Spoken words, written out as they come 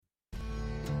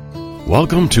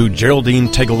Welcome to Geraldine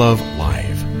Tegelov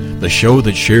Live, the show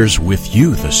that shares with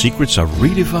you the secrets of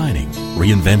redefining,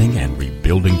 reinventing, and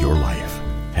rebuilding your life.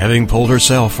 Having pulled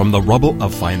herself from the rubble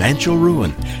of financial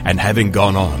ruin and having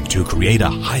gone on to create a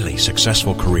highly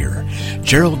successful career,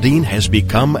 Geraldine has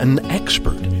become an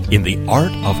expert in the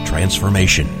art of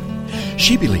transformation.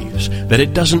 She believes that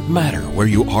it doesn't matter where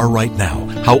you are right now,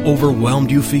 how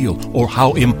overwhelmed you feel, or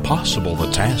how impossible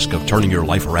the task of turning your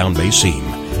life around may seem.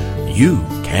 You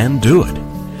can do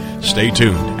it. Stay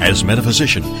tuned as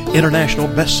metaphysician, international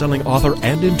best-selling author,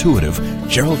 and intuitive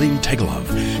Geraldine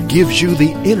Tegelov gives you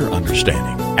the inner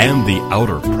understanding and the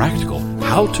outer practical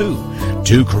how-to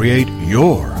to create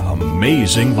your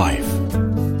amazing life.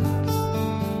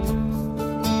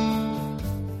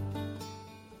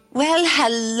 Well,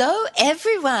 hello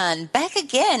everyone, back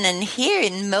again and here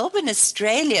in Melbourne,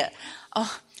 Australia.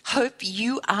 Hope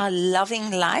you are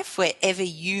loving life wherever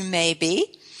you may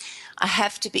be. I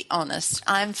have to be honest,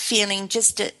 I'm feeling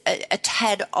just a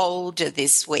tad older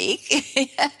this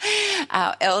week.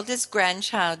 Our eldest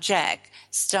grandchild, Jack,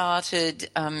 started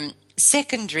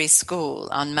secondary school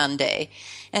on Monday,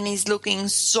 and he's looking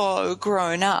so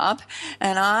grown up,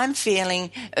 and I'm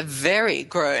feeling very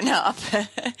grown up.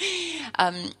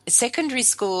 Secondary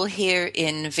school here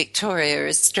in Victoria,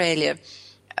 Australia,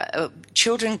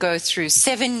 children go through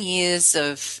 7 years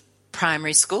of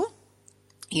primary school,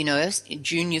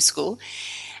 junior school,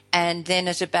 and then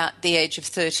at about the age of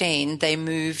 13, they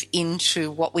move into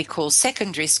what we call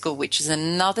secondary school, which is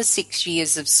another 6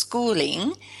 years of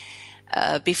schooling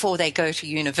before they go to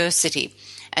university.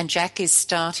 And Jack is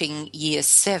starting year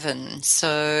 7.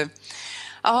 So,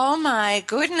 oh my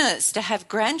goodness, to have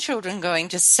grandchildren going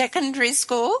to secondary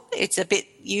school, it's a bit,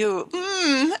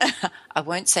 I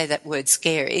won't say that word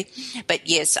scary, but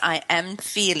yes, I am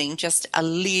feeling just a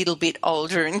little bit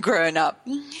older and grown up.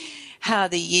 How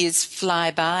the years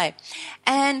fly by.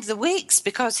 And the weeks,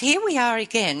 because here we are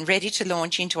again, ready to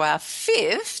launch into our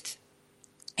 5th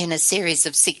in a series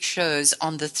of 6 shows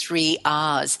on the 3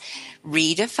 R's: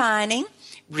 redefining,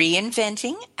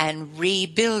 reinventing, and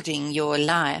rebuilding your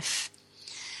life.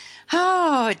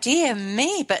 Oh, dear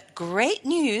me, but great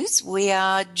news. We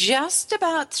are just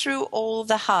about through all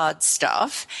the hard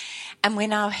stuff, and we're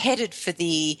now headed for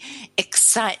the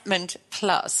excitement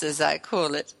plus, as I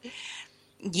call it.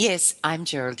 Yes, I'm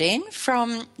Geraldine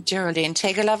from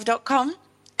GeraldineTegelov.com,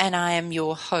 and I am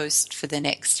your host for the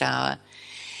next hour.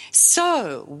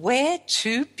 So, where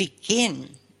to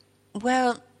begin?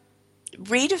 Well,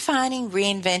 redefining,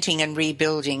 reinventing, and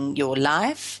rebuilding your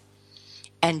life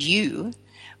and you.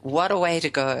 What a way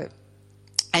to go.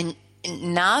 And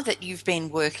now that you've been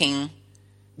working,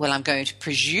 well, I'm going to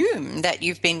presume that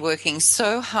you've been working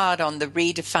so hard on the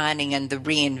redefining and the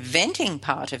reinventing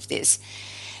part of this.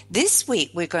 This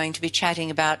week, we're going to be chatting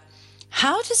about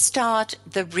how to start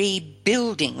the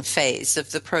rebuilding phase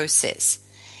of the process.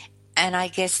 And I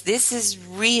guess this is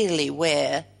really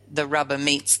where the rubber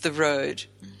meets the road.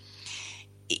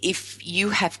 If you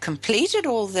have completed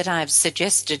all that I've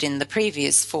suggested in the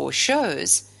previous 4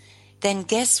 shows, then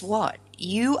guess what?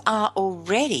 You are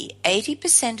already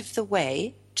 80% of the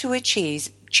way to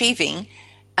achieving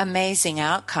amazing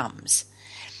outcomes.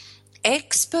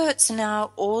 Experts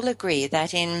now all agree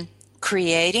that in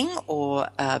creating or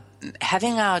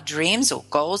having our dreams or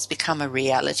goals become a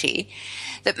reality,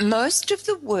 that most of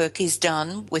the work is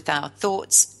done with our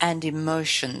thoughts and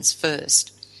emotions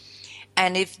first.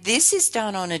 And if this is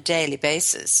done on a daily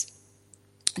basis,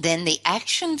 then the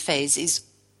action phase is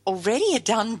already a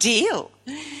done deal.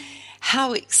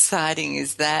 How exciting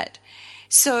is that?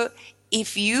 So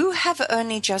if you have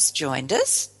only just joined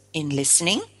us in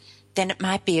listening, then it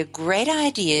might be a great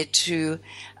idea to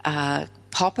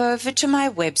pop over to my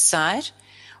website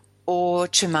or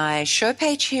to my show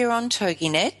page here on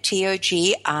TogiNet,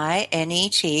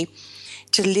 TOGINET,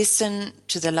 to listen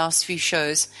to the last few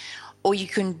shows. Or you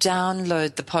can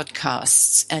download the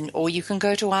podcasts, or you can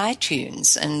go to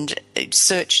iTunes and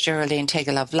search Geraldine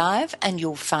Tegelov Live, and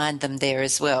you'll find them there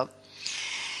as well.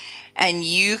 And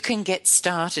you can get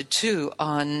started too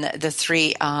on the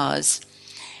 3 R's.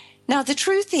 Now, the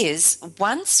truth is,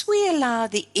 once we allow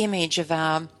the image of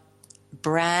our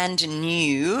brand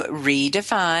new,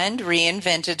 redefined,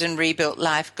 reinvented, and rebuilt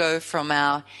life go from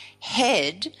our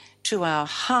head to our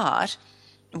heart,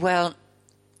 well,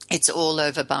 it's all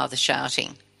over bar the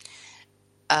shouting.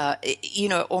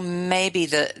 Or maybe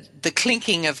the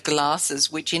clinking of glasses,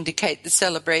 which indicate the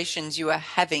celebrations you are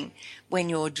having when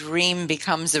your dream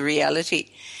becomes a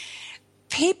reality.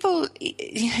 People,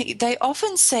 they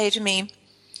often say to me,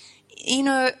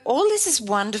 all this is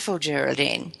wonderful,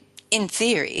 Geraldine, in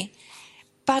theory,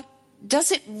 but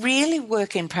does it really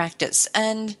work in practice?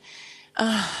 And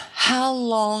How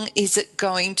long is it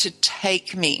going to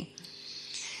take me?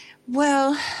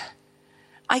 Well,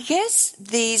 I guess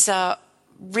these are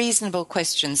reasonable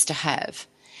questions to have,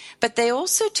 but they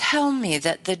also tell me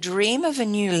that the dream of a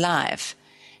new life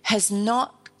has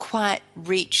not quite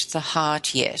reached the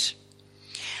heart yet.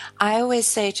 I always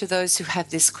say to those who have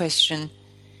this question,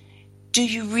 do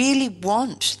you really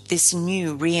want this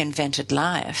new reinvented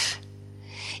life?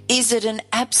 Is it an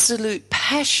absolute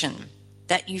passion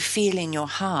that you feel in your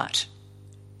heart?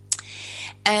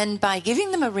 And by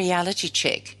giving them a reality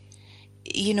check,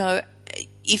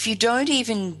 if you don't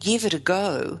even give it a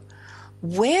go,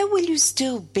 where will you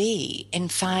still be in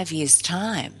 5 years'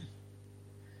 time?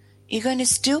 You're going to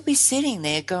still be sitting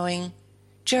there going,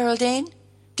 Geraldine,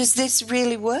 does this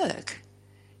really work?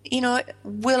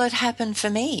 Will it happen for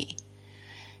me?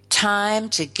 Time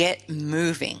to get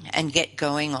moving and get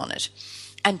going on it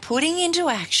and putting into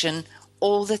action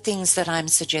all the things that I'm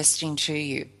suggesting to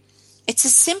you. It's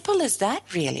as simple as that,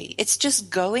 really. It's just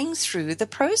going through the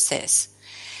process.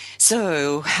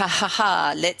 So,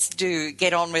 let's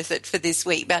get on with it for this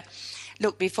week. But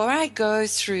look, before I go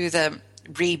through the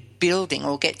rebuilding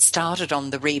or get started on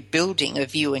the rebuilding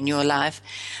of you and your life,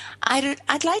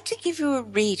 I'd like to give you a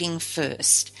reading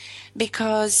first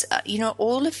because,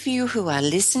 all of you who are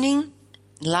listening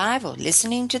live or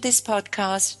listening to this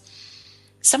podcast,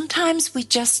 sometimes we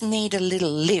just need a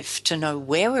little lift to know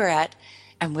where we're at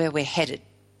and where we're headed.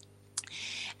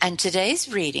 And today's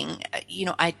reading,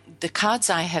 the cards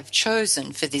I have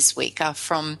chosen for this week are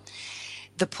from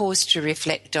the Pause to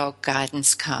Reflect Dog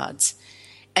Guidance cards.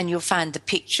 And you'll find the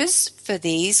pictures for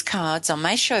these cards on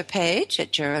my show page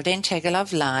at Geraldine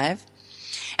Tegelov Live.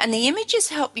 And the images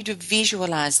help you to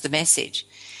visualize the message.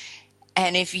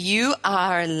 And if you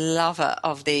are a lover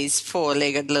of these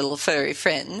four-legged little furry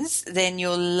friends, then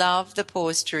you'll love the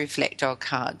Pause to Reflect Dog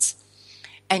cards.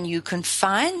 And you can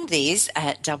find these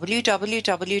at how many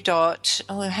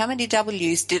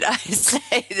W's did I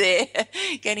say there?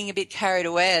 Getting a bit carried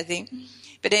away, I think.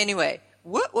 But anyway,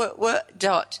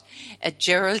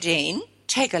 Geraldine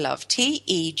Tegelov,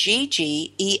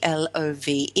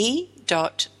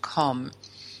 TEGGELOVE.com,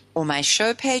 or my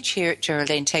show page here at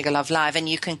Geraldine Tegelov Live. And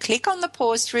you can click on the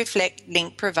Pause to Reflect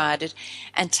link provided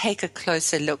and take a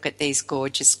closer look at these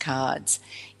gorgeous cards.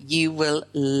 You will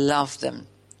love them.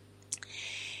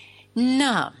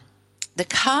 Now, the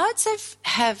cards I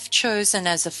have chosen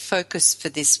as a focus for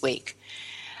this week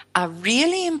are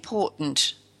really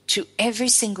important to every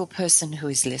single person who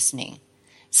is listening.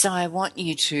 So I want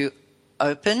you to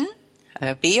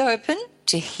be open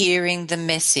to hearing the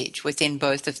message within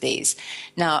both of these.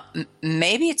 Now,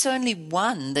 maybe it's only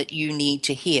one that you need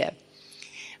to hear,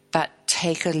 but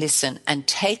take a listen and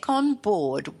take on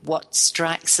board what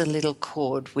strikes a little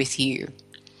chord with you.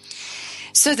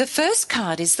 So the first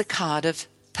card is the card of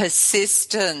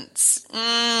persistence.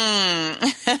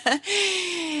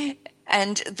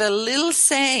 And the little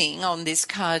saying on this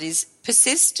card is,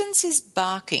 persistence is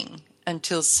barking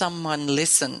until someone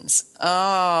listens.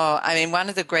 One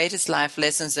of the greatest life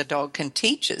lessons a dog can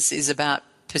teach us is about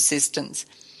persistence.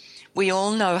 We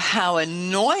all know how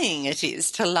annoying it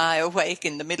is to lie awake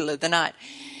in the middle of the night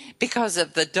because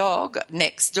of the dog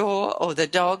next door or the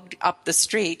dog up the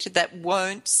street that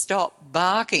won't stop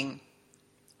barking.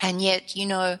 And yet,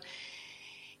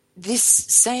 this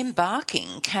same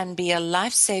barking can be a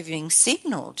life-saving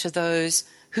signal to those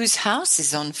whose house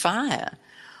is on fire,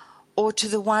 or to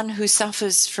the one who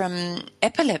suffers from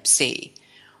epilepsy,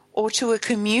 or to a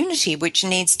community which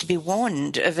needs to be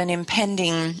warned of an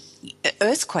impending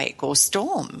earthquake or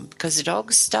storm, because the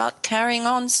dogs start carrying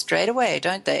on straight away,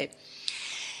 don't they?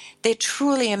 They're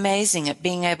truly amazing at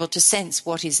being able to sense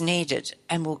what is needed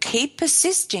and will keep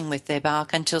persisting with their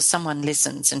bark until someone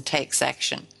listens and takes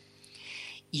action.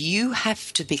 You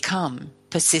have to become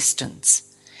persistence.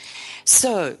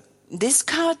 So this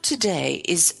card today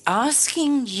is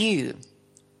asking you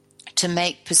to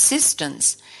make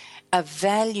persistence a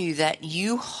value that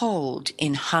you hold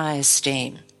in high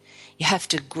esteem. You have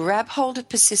to grab hold of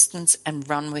persistence and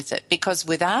run with it, because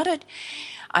without it,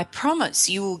 I promise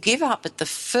you will give up at the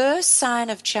first sign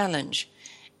of challenge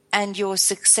and your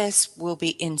success will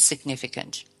be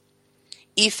insignificant,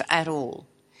 if at all.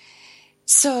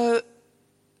 So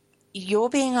you're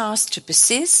being asked to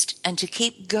persist and to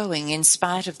keep going in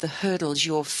spite of the hurdles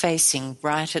you're facing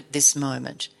right at this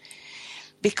moment,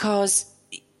 because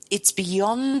it's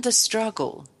beyond the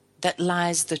struggle that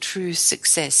lies the true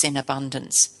success in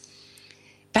abundance.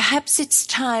 Perhaps it's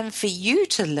time for you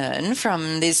to learn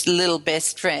from this little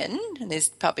best friend, this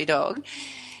puppy dog,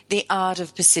 the art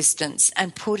of persistence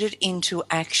and put it into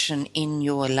action in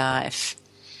your life.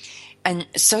 And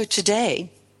so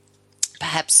today,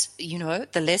 Perhaps,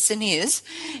 the lesson is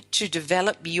to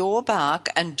develop your bark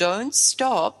and don't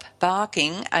stop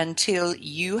barking until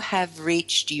you have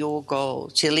reached your goal,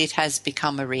 till it has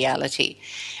become a reality.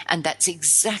 And that's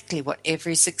exactly what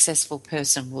every successful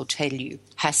person will tell you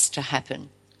has to happen.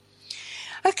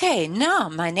 Okay, now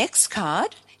my next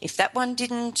card, if that one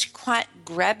didn't quite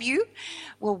grab you,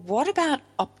 well, what about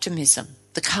optimism?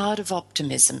 The card of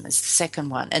optimism is the second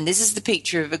one. And this is the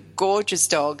picture of a gorgeous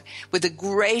dog with a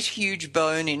great huge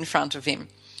bone in front of him.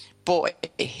 Boy,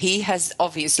 he has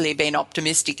obviously been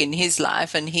optimistic in his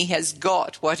life and he has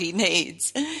got what he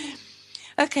needs.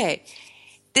 Okay,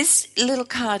 this little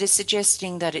card is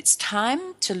suggesting that it's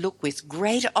time to look with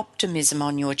great optimism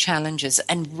on your challenges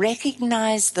and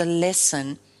recognize the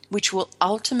lesson which will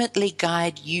ultimately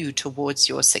guide you towards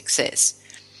your success.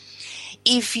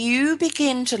 If you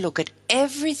begin to look at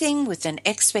everything with an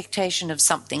expectation of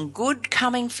something good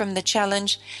coming from the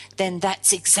challenge, then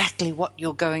that's exactly what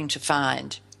you're going to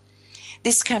find.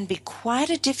 This can be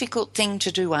quite a difficult thing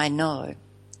to do, I know.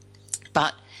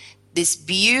 But this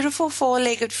beautiful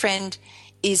four-legged friend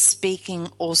is speaking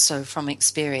also from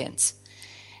experience.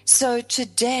 So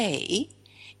today,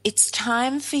 it's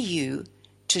time for you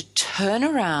to turn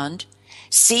around,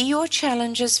 see your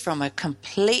challenges from a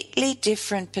completely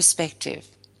different perspective,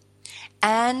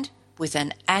 and with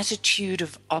an attitude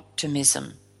of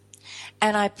optimism.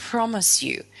 And I promise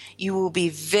you, you will be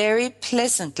very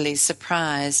pleasantly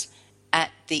surprised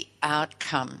at the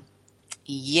outcome.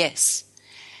 Yes.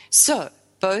 So,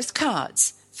 both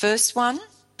cards. First one,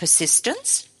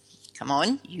 persistence. Come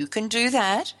on, you can do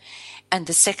that. And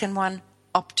the second one,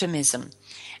 optimism.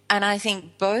 And I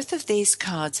think both of these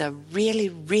cards are really,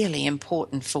 really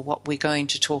important for what we're going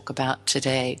to talk about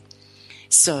today.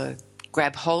 So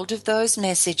grab hold of those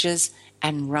messages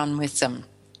and run with them.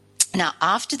 Now,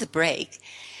 after the break,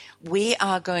 we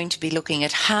are going to be looking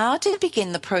at how to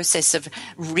begin the process of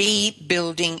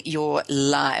rebuilding your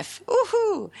life.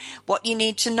 Woohoo! What you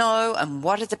need to know and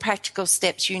what are the practical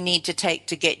steps you need to take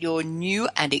to get your new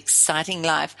and exciting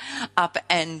life up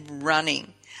and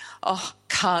running. Oh,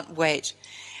 can't wait.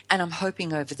 And I'm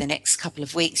hoping over the next couple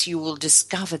of weeks you will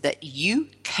discover that you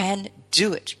can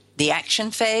do it. The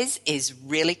action phase is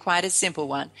really quite a simple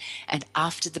one. And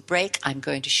after the break, I'm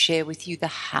going to share with you the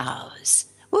hows.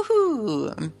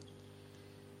 Woohoo!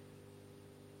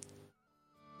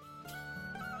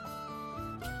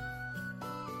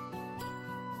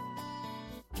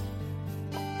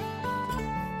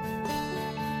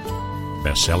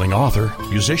 Best-selling author,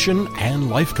 musician, and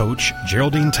life coach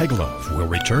Geraldine Tegelov will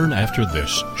return after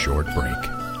this short break.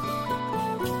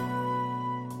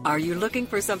 Are you looking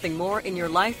for something more in your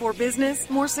life or business?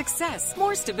 More success,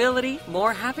 more stability,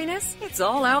 more happiness? It's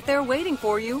all out there waiting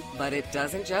for you, but it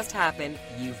doesn't just happen.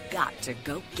 You've got to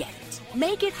go get it.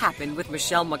 Make it happen with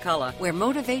Michelle McCullough, where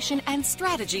motivation and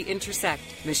strategy intersect.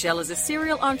 Michelle is a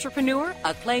serial entrepreneur,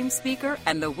 acclaimed speaker,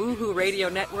 and the Woohoo Radio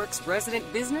Network's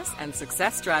resident business and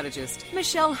success strategist.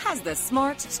 Michelle has the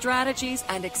smarts, strategies,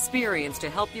 and experience to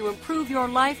help you improve your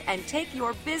life and take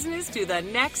your business to the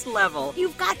next level.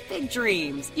 You've got big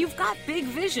dreams. You've got big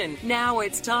vision. Now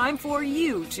it's time for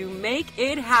you to make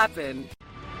it happen.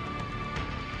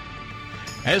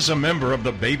 As a member of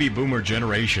the baby boomer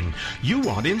generation, you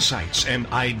want insights and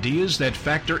ideas that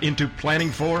factor into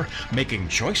planning for, making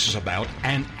choices about,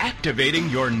 and activating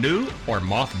your new or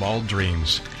mothballed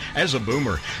dreams. As a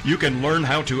boomer, you can learn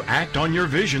how to act on your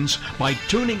visions by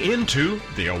tuning into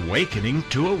the Awakening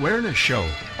to Awareness show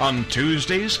on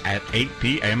Tuesdays at 8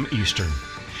 p.m. Eastern.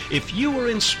 If you are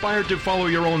inspired to follow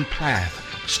your own path,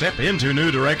 step into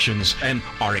new directions, and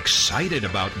are excited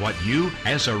about what you,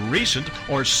 as a recent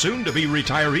or soon-to-be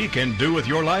retiree, can do with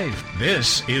your life,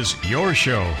 this is your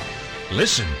show.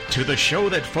 Listen to the show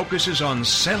that focuses on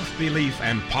self-belief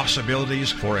and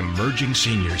possibilities for emerging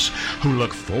seniors who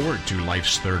look forward to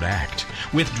life's third act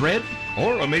with dread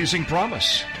or amazing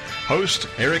promise. Host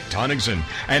Eric Tonigson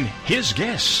and his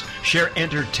guests share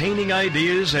entertaining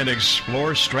ideas and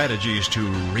explore strategies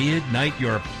to reignite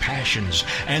your passions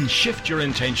and shift your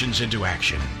intentions into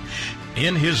action.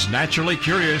 In his naturally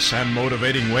curious and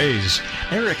motivating ways,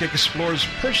 Eric explores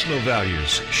personal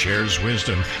values, shares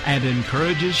wisdom, and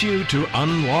encourages you to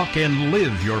unlock and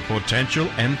live your potential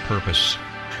and purpose.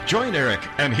 Join Eric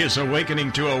and his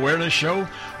Awakening to Awareness show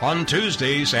on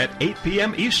Tuesdays at 8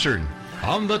 p.m. Eastern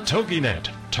on the TogiNet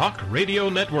Talk Radio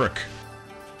Network.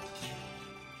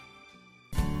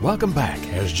 Welcome back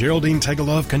as Geraldine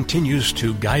Tegelov continues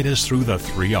to guide us through the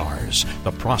 3 R's,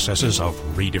 the processes of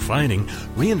redefining,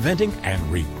 reinventing, and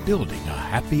rebuilding a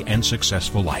happy and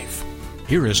successful life.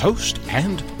 Here is host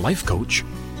and life coach,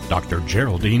 Dr.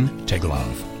 Geraldine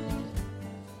Tegelov.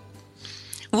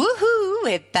 Woohoo!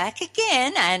 we're back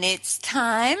again, and it's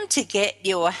time to get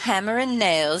your hammer and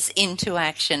nails into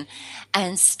action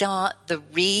and start the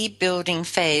rebuilding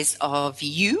phase of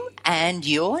you and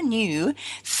your new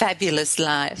fabulous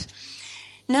life.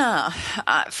 Now,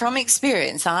 from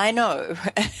experience, I know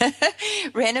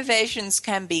renovations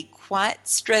can be quite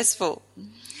stressful,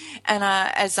 and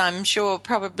as I'm sure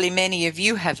probably many of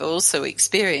you have also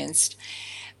experienced.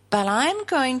 But I'm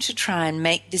going to try and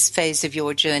make this phase of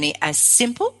your journey as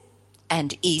simple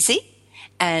and easy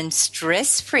and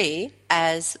stress-free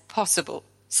as possible.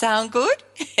 Sound good?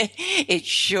 It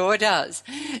sure does.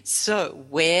 So,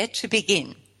 where to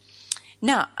begin?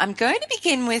 Now, I'm going to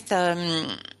begin with,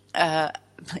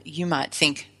 you might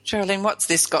think, Geraldine, what's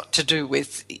this got to do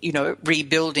with,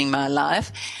 rebuilding my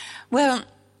life? Well,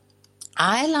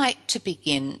 I like to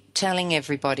begin telling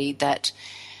everybody that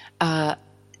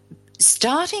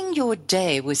starting your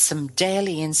day with some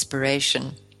daily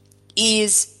inspiration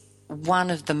is one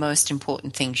of the most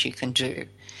important things you can do.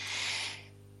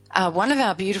 One of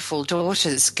our beautiful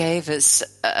daughters gave us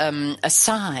a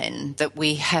sign that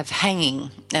we have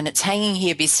hanging, and it's hanging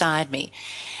here beside me.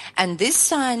 And this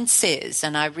sign says,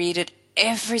 and I read it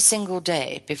every single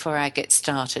day before I get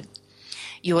started,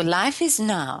 "Your life is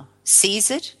now.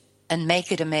 Seize it and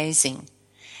make it amazing.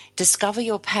 Discover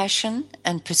your passion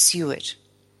and pursue it.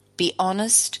 Be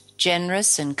honest,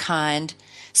 generous, and kind.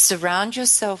 Surround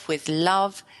yourself with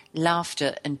love,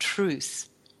 laughter, and truth.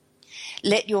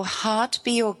 Let your heart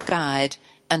be your guide,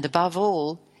 and above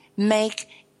all, make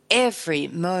every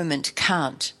moment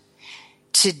count.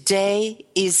 Today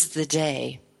is the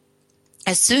day."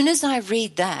 As soon as I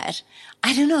read that,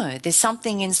 I don't know, there's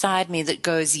something inside me that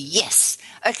goes, yes,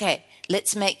 okay,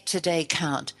 let's make today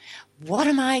count. What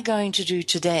am I going to do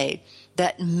today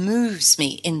that moves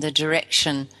me in the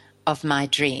direction of my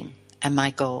dream and my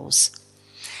goals?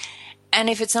 And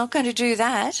if it's not going to do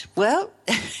that, well,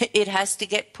 it has to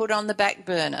get put on the back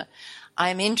burner.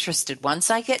 I'm interested. Once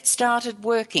I get started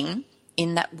working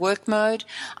in that work mode,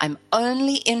 I'm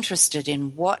only interested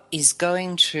in what is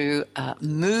going to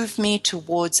move me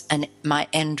towards my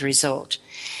end result.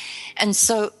 And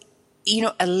so,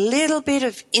 a little bit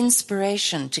of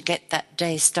inspiration to get that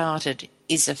day started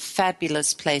is a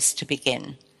fabulous place to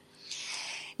begin.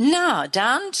 Now,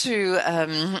 down to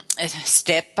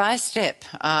step by step.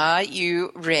 Are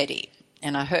you ready?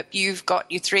 And I hope you've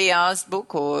got your 3 hours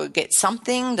book, or get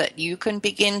something that you can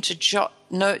begin to jot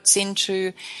notes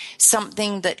into,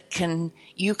 something that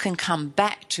you can come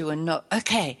back to and know,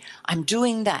 okay, I'm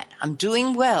doing that. I'm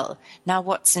doing well. Now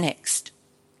what's next?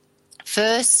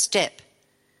 First step.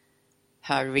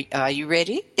 Are you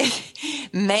ready?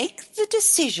 Make the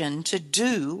decision to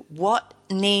do what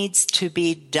needs to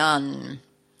be done.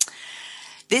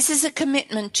 This is a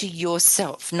commitment to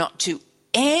yourself, not to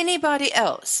anybody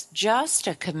else, just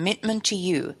a commitment to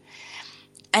you.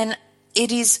 And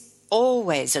it is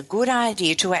always a good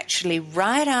idea to actually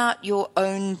write out your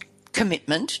own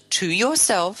commitment to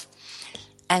yourself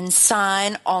and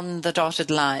sign on the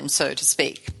dotted line, so to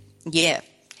speak. Yeah.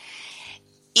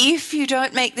 If you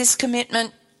don't make this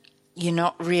commitment, you're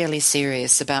not really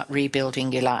serious about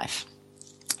rebuilding your life.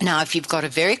 Now, if you've got a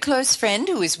very close friend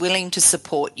who is willing to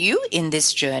support you in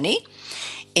this journey,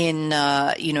 in,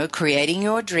 creating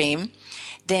your dream,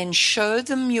 then show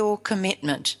them your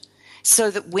commitment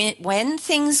so that when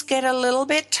things get a little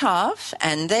bit tough,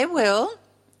 and they will,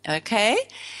 okay,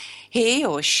 he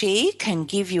or she can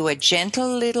give you a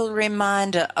gentle little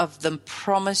reminder of the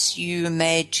promise you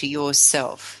made to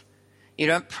yourself. You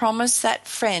don't promise that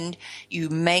friend, you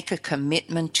make a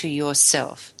commitment to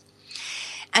yourself.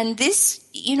 And this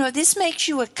makes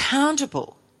you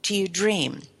accountable to your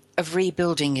dream of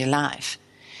rebuilding your life.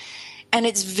 And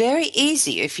it's very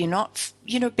easy if you're not,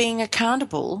 being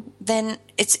accountable, then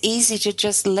it's easy to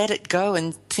just let it go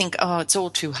and think, oh, it's all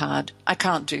too hard. I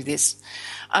can't do this.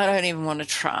 I don't even want to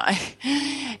try.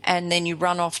 And then you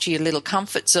run off to your little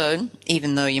comfort zone,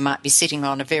 even though you might be sitting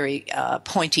on a very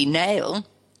pointy nail.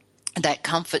 That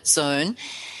comfort zone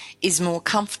is more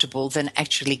comfortable than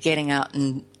actually getting out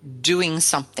and doing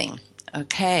something.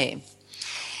 Okay.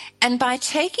 And by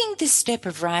taking this step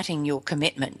of writing your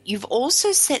commitment, you've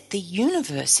also set the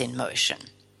universe in motion.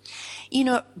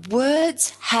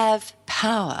 Words have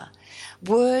power.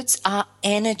 Words are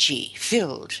energy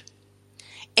filled.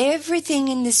 Everything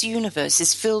in this universe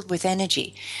is filled with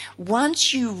energy.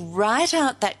 Once you write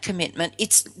out that commitment,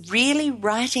 it's really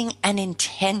writing an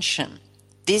intention.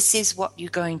 This is what you're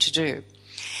going to do.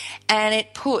 And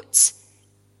it puts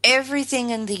everything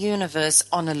in the universe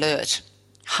on alert,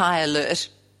 high alert.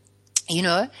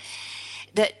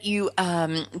 That you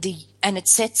and it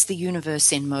sets the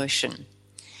universe in motion.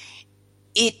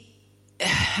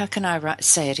 how can I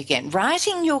say it again?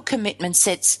 Writing your commitment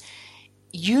sets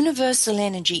universal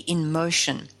energy in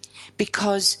motion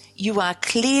because you are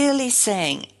clearly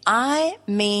saying, I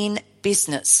mean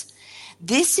business.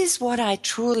 This is what I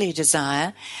truly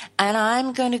desire, and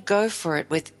I'm going to go for it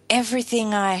with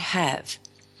everything I have.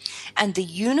 And the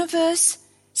universe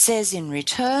says in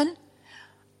return,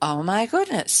 oh my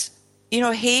goodness,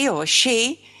 he or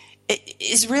she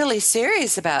is really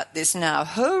serious about this now.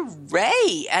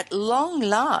 Hooray! At long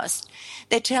last,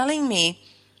 they're telling me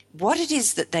what it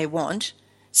is that they want,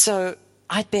 so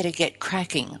I'd better get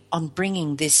cracking on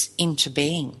bringing this into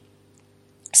being.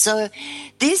 So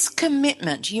this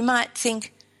commitment, you might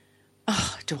think,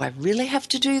 oh, do I really have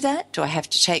to do that? Do I have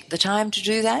to take the time to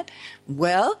do that?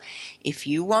 Well, if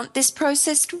you want this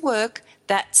process to work,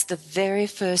 that's the very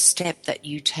first step that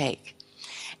you take.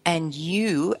 And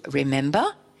you,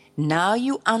 remember, now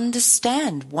you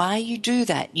understand why you do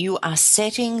that. You are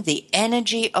setting the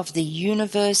energy of the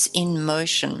universe in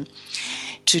motion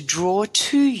to draw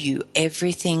to you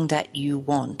everything that you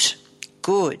want.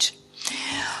 Good.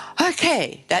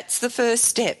 Okay, that's the first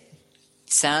step.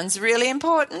 Sounds really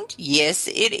important? Yes,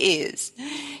 it is.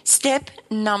 Step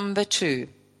number 2,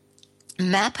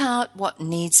 map out what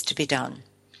needs to be done.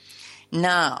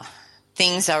 Now,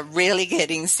 things are really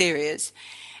getting serious.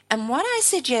 And what I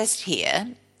suggest here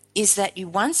is that you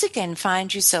once again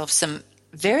find yourself some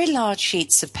very large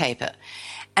sheets of paper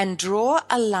and draw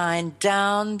a line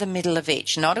down the middle of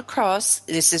each, not across.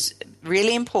 This is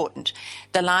really important.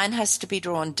 The line has to be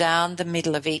drawn down the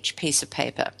middle of each piece of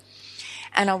paper.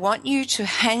 And I want you to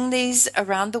hang these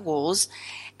around the walls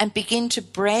and begin to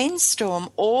brainstorm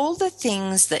all the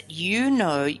things that you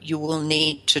know you will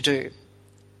need to do.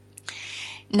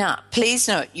 Now, please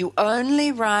note, you only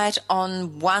write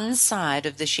on one side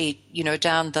of the sheet,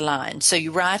 down the line. So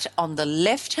you write on the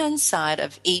left-hand side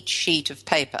of each sheet of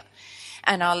paper.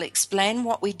 And I'll explain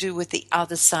what we do with the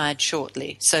other side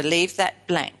shortly. So leave that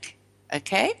blank,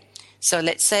 okay? So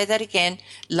let's say that again.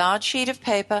 Large sheet of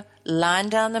paper, line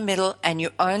down the middle, and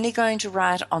you're only going to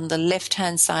write on the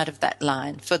left-hand side of that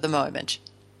line for the moment.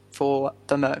 For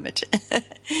the moment.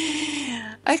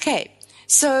 Okay,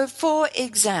 so for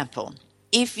example,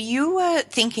 if you were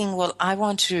thinking, well, I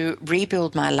want to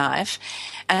rebuild my life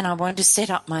and I want to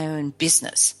set up my own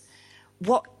business,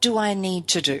 what do I need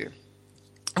to do?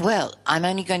 Well, I'm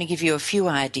only going to give you a few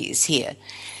ideas here.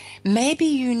 Maybe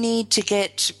you need to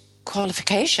get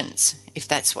qualifications, if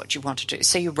that's what you want to do.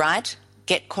 So you write,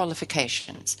 get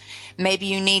qualifications. Maybe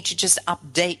you need to just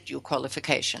update your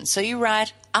qualifications. So you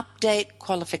write, update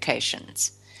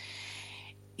qualifications.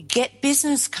 Get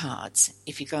business cards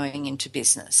if you're going into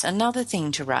business. Another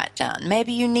thing to write down.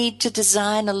 Maybe you need to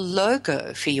design a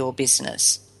logo for your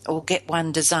business or get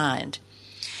one designed.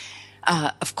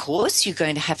 Of course, you're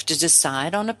going to have to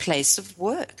decide on a place of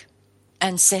work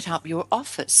and set up your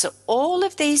office. So all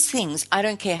of these things, I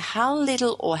don't care how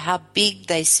little or how big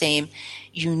they seem,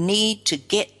 you need to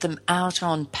get them out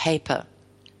on paper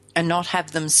and not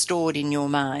have them stored in your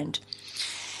mind.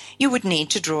 You would need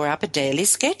to draw up a daily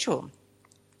schedule.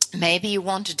 Maybe you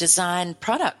want to design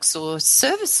products or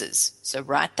services. So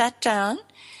write that down.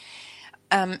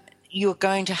 You're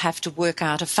going to have to work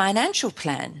out a financial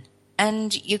plan.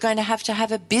 And you're going to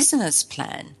have a business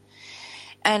plan.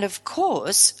 And of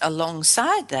course,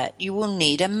 alongside that, you will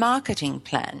need a marketing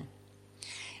plan.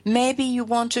 Maybe you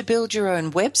want to build your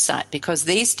own website because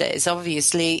these days,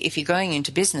 obviously, if you're going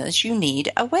into business, you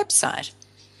need a website.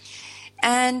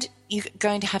 And you're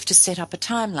going to have to set up a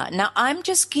timeline. Now, I'm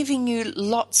just giving you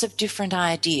lots of different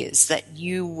ideas that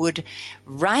you would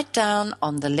write down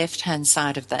on the left-hand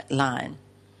side of that line.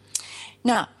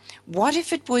 Now, what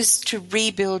if it was to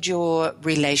rebuild your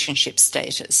relationship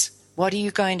status? What are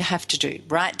you going to have to do?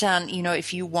 Write down,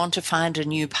 if you want to find a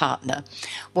new partner,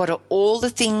 what are all the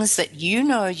things that you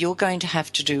know you're going to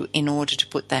have to do in order to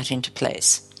put that into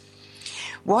place?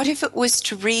 What if it was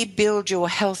to rebuild your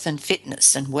health and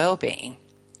fitness and well-being?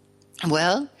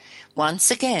 Well,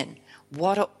 once again,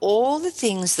 what are all the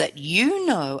things that you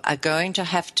know are going to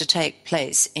have to take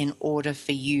place in order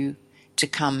for you to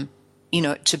come,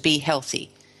 to be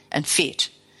healthy and fit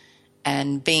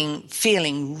and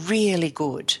feeling really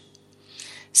good?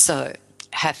 So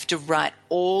have to write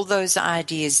all those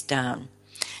ideas down.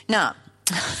 Now,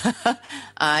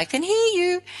 I can hear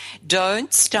you.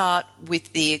 Don't start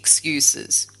with the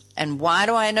excuses. And why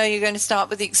do I know you're going to start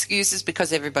with the excuses?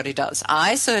 Because everybody does.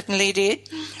 I certainly did.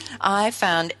 I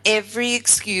found every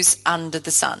excuse under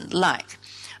the sun. Like,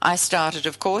 I started,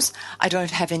 of course, I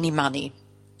don't have any money.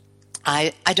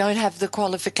 I don't have the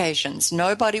qualifications.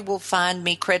 Nobody will find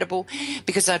me credible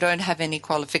because I don't have any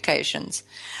qualifications.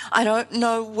 I don't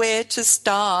know where to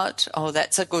start. Oh,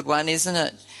 that's a good one, isn't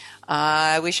it?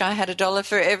 I wish I had $1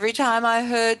 for every time I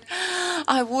heard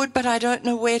I would, but I don't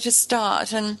know where to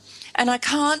start. And I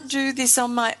can't do this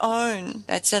on my own.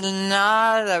 That's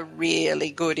another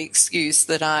really good excuse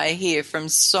that I hear from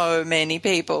so many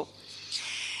people.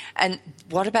 And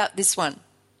what about this one?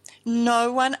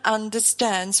 No one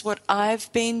understands what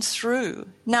I've been through.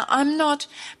 Now, I'm not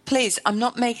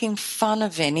making fun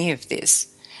of any of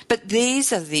this, but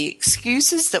these are the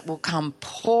excuses that will come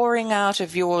pouring out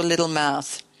of your little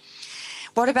mouth.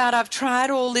 What about I've tried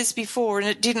all this before and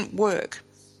it didn't work?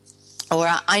 Or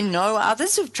I know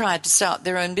others have tried to start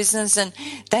their own business and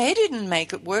they didn't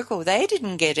make it work or they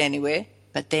didn't get anywhere,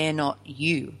 but they're not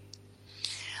you.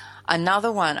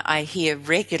 Another one I hear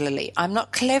regularly, I'm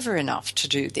not clever enough to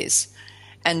do this.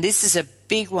 And this is a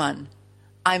big one.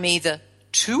 I'm either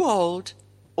too old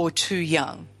or too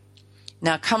young.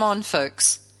 Now, come on,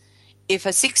 folks. If a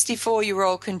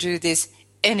 64-year-old can do this,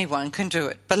 anyone can do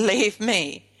it. Believe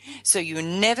me. So you're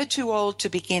never too old to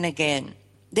begin again.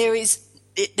 There is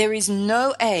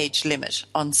no age limit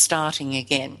on starting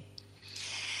again.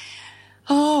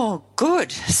 Oh,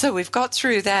 good. So we've got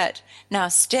through that. Now,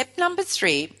 step number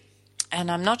 3, and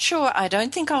I'm not sure, I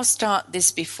don't think I'll start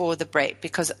this before the break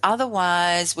because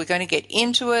otherwise we're going to get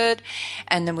into it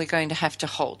and then we're going to have to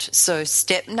halt. So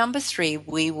step number 3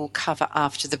 we will cover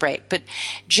after the break. But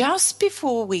just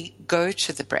before we go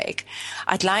to the break,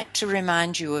 I'd like to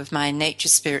remind you of my Nature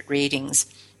Spirit readings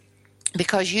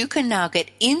because you can now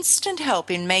get instant help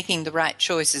in making the right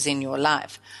choices in your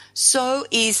life so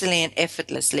easily and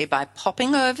effortlessly by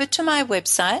popping over to my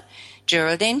website,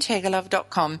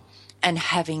 GeraldineTegelov.com, and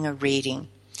having a reading.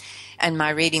 And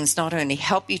my readings not only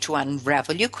help you to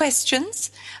unravel your questions,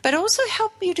 but also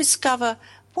help you discover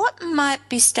what might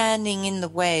be standing in the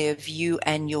way of you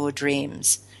and your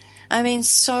dreams. I mean,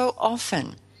 so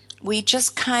often we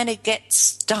just kind of get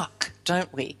stuck,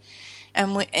 don't we?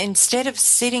 And instead of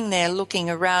sitting there looking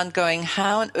around going,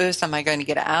 how on earth am I going to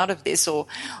get out of this? Or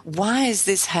why is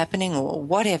this happening? Or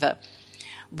whatever.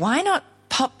 Why not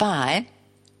pop by,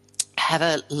 have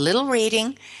a little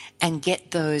reading, and get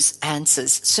those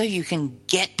answers so you can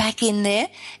get back in there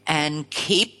and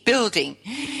keep building,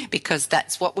 because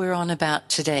that's what we're on about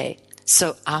today.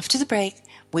 So after the break,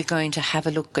 we're going to have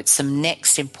a look at some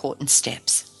next important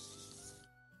steps.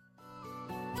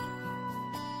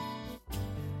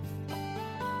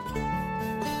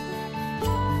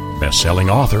 Best-selling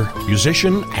author,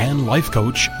 musician, and life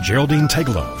coach Geraldine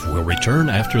Tegelov will return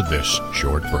after this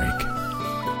short break.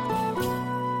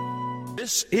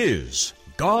 This is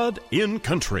God in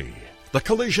Country, the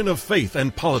collision of faith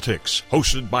and politics,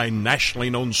 hosted by nationally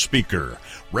known speaker,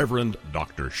 Reverend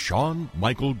Dr. Sean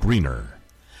Michael Greener.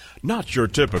 Not your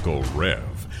typical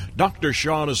Rev. Dr.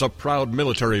 Sean is a proud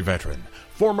military veteran,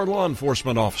 former law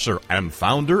enforcement officer, and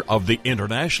founder of the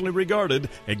internationally regarded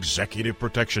Executive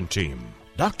Protection Team.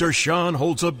 Dr. Sean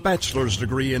holds a bachelor's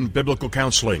degree in biblical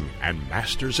counseling and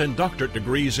master's and doctorate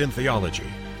degrees in theology,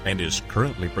 and is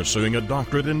currently pursuing a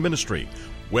doctorate in ministry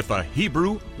with a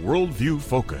Hebrew worldview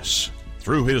focus.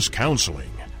 Through his counseling,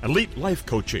 elite life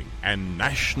coaching, and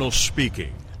national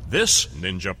speaking, this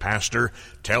ninja pastor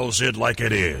tells it like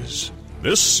it is.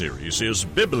 This series is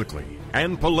biblically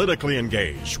and politically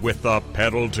engaged with the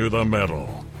pedal to the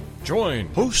metal. Join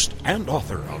host and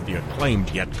author of the acclaimed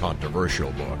yet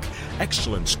controversial book,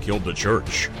 Excellence Killed the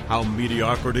Church, How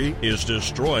Mediocrity is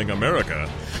Destroying America,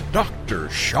 Dr.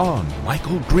 Sean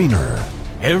Michael Greener.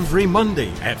 Every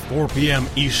Monday at 4 p.m.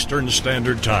 Eastern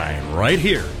Standard Time, right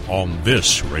here on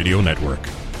this radio network.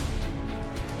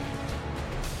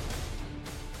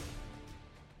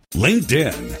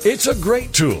 LinkedIn. It's a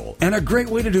great tool and a great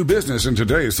way to do business in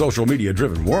today's social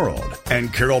media-driven world.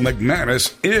 And Carol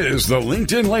McManus is the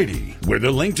LinkedIn Lady with the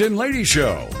LinkedIn Lady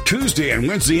Show, Tuesday and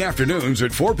Wednesday afternoons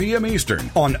at 4 p.m. Eastern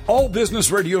on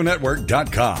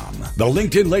allbusinessradionetwork.com. The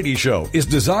LinkedIn Lady Show is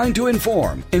designed to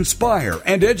inform, inspire,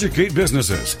 and educate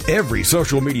businesses. Every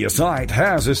social media site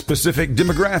has a specific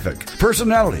demographic,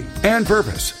 personality, and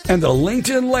purpose. And the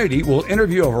LinkedIn Lady will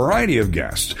interview a variety of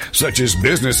guests, such as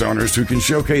business owners who can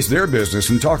showcase their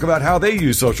business and talk about how they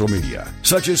use social media,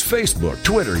 such as Facebook,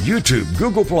 Twitter, YouTube,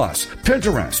 Google+,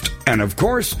 Pinterest, and of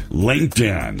course,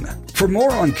 LinkedIn. For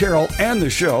more on Carol and the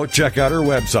show, check out her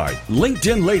website,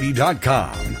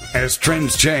 LinkedInLady.com. As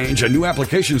trends change and new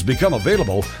applications become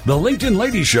available, the LinkedIn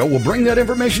Lady Show will bring that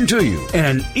information to you in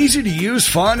an easy-to-use,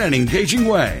 fun, and engaging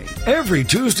way. Every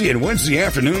Tuesday and Wednesday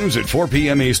afternoons at 4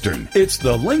 p.m. Eastern, it's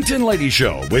the LinkedIn Lady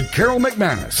Show with Carol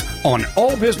McManus on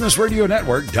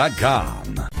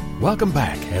allbusinessradionetwork.com. Welcome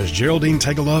back as Geraldine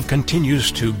Tegelov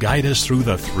continues to guide us through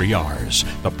the 3 R's,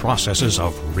 the processes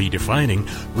of redefining,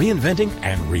 reinventing,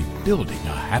 and rebuilding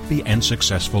a happy and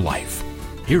successful life.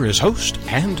 Here is host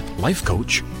and life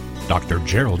coach, Dr.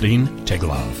 Geraldine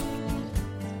Tegelov.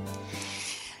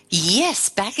 Yes,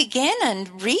 back again,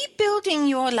 and rebuilding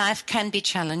your life can be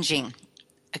challenging.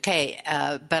 Okay,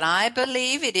 but I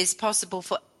believe it is possible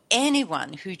for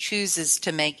anyone who chooses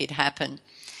to make it happen.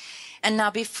 And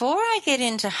now, before I get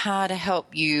into how to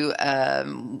help you,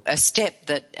 a step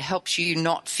that helps you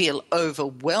not feel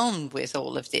overwhelmed with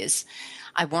all of this,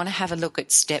 I want to have a look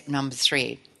at step number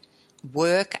 3,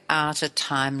 work out a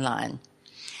timeline.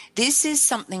 This is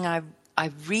something I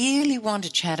really want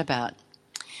to chat about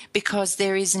because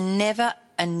there is never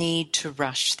a need to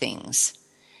rush things.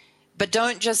 But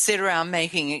don't just sit around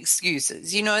making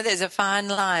excuses. You know, there's a fine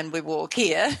line we walk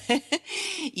here.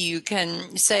 You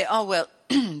can say, oh, well,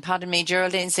 pardon me,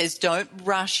 Geraldine says, don't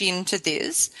rush into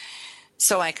this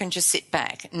so I can just sit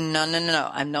back. No,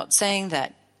 I'm not saying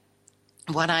that.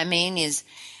 What I mean is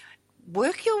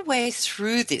work your way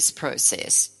through this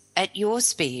process at your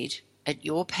speed, at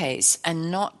your pace,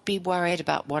 and not be worried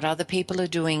about what other people are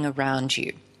doing around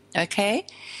you, okay?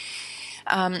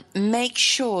 Make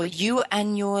sure you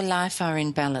and your life are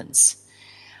in balance.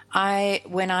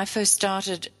 When I first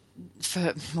started,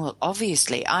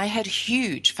 obviously, I had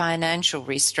huge financial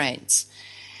restraints.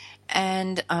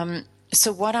 And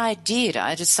so what I did,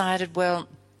 I decided, well,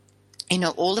 you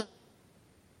know, all of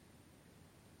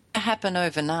it happened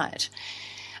overnight.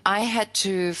 I had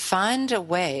to find a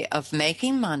way of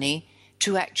making money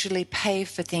to actually pay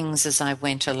for things as I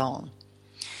went along.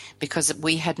 Because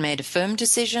we had made a firm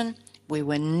decision, we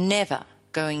were never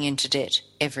going into debt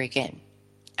ever again.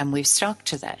 And we've stuck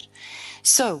to that.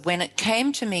 So when it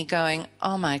came to me going,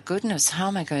 oh my goodness, how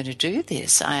am I going to do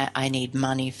this? I need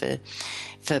money for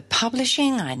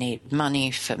publishing. I need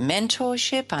money for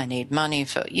mentorship. I need money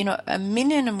for, a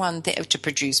million and one thing to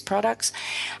produce products.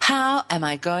 How am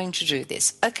I going to do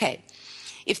this? Okay,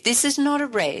 if this is not a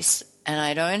race and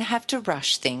I don't have to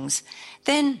rush things,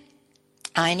 then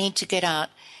I need to get out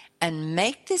and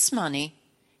make this money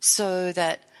so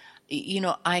that,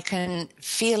 I can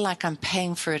feel like I'm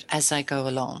paying for it as I go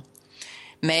along.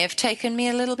 May have taken me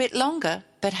a little bit longer,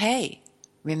 but hey,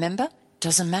 remember,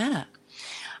 doesn't matter.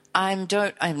 I'm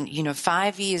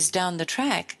 5 years down the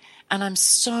track, and I'm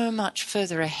so much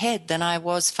further ahead than I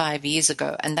was 5 years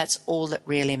ago, and that's all that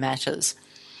really matters.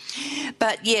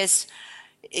 But yes,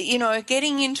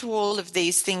 getting into all of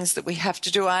these things that we have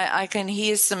to do, I can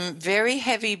hear some very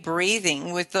heavy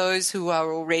breathing with those who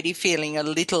are already feeling a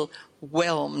little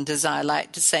whelmed, as I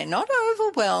like to say. Not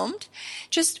overwhelmed,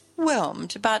 just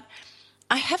whelmed. But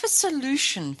I have a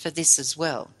solution for this as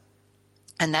well.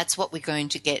 And that's what we're going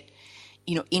to get,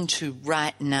 into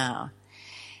right now.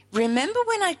 Remember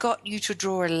when I got you to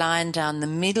draw a line down the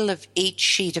middle of each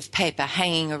sheet of paper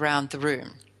hanging around the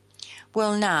room?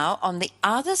 Well, now, on the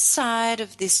other side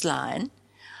of this line,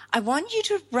 I want you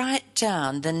to write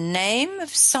down the name of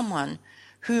someone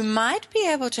who might be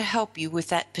able to help you with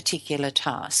that particular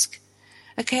task.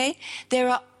 Okay? There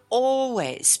are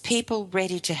always people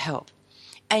ready to help.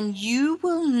 And you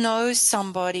will know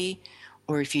somebody,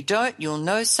 or if you don't, you'll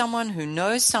know someone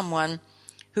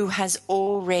who has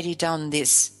already done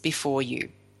this before you.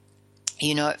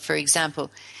 For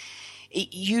example,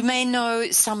 you may know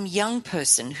some young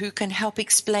person who can help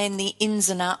explain the ins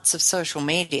and outs of social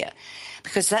media,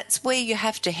 because that's where you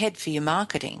have to head for your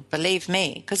marketing, believe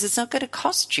me, because it's not going to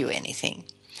cost you anything.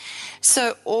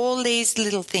 So all these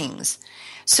little things.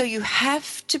 So you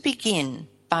have to begin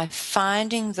by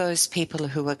finding those people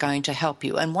who are going to help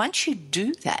you. And once you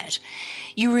do that,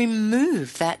 you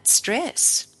remove that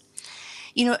stress.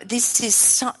 This is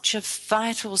such a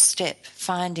vital step,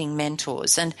 finding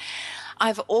mentors. And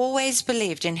I've always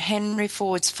believed in Henry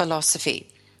Ford's philosophy.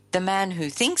 The man who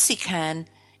thinks he can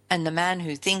and the man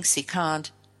who thinks he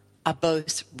can't are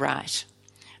both right.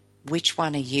 Which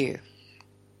one are you?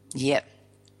 Yep.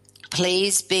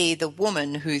 Please be the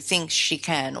woman who thinks she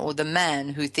can, or the man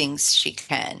who thinks she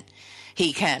can.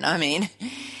 He can, I mean.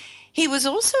 He was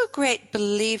also a great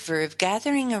believer of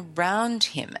gathering around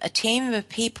him a team of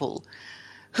people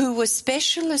who were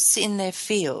specialists in their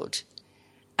field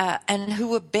and who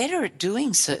were better at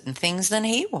doing certain things than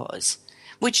he was,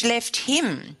 which left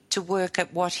him to work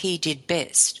at what he did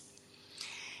best.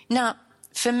 Now,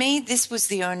 for me, this was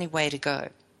the only way to go.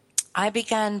 I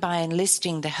began by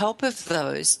enlisting the help of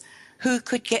those who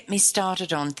could get me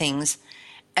started on things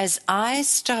as I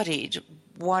studied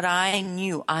what I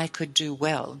knew I could do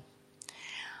well.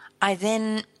 I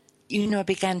then,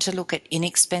 began to look at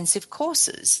inexpensive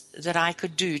courses that I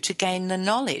could do to gain the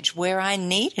knowledge where I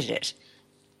needed it.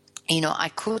 I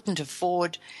couldn't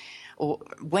afford, or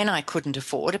when I couldn't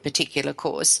afford a particular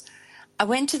course, I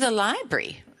went to the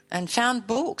library and found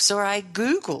books, or I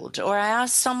Googled, or I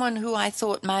asked someone who I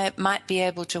thought might be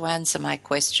able to answer my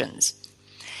questions.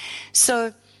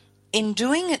 So in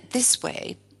doing it this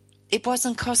way, it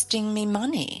wasn't costing me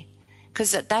money,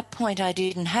 because at that point I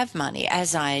didn't have money.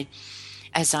 As I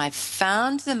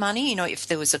found the money, if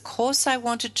there was a course I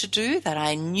wanted to do that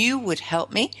I knew would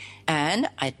help me, and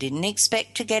I didn't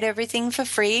expect to get everything for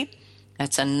free.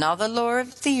 That's another law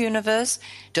of the universe.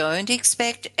 Don't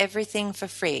expect everything for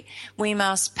free. We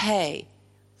must pay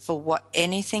for what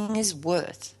anything is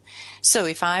worth. So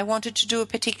if I wanted to do a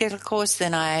particular course,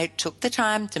 then I took the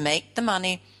time to make the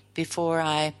money before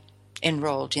I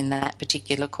enrolled in that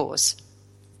particular course.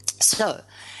 So,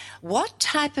 what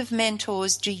type of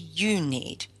mentors do you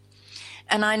need?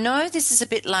 And I know this is a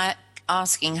bit like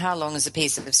asking how long is a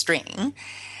piece of string,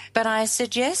 but I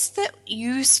suggest that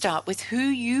you start with who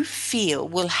you feel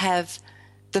will have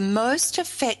the most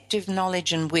effective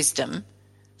knowledge and wisdom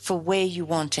for where you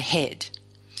want to head.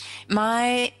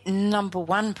 My number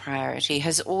one priority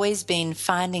has always been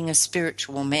finding a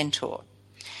spiritual mentor.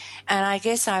 And I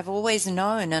guess I've always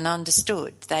known and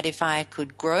understood that if I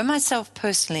could grow myself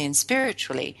personally and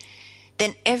spiritually,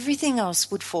 then everything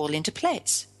else would fall into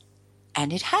place.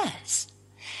 And it has.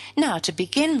 Now, to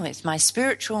begin with, my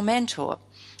spiritual mentor,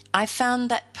 I found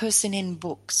that person in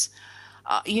books,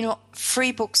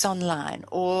 free books online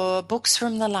or books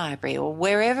from the library or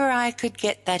wherever I could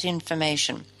get that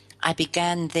information. I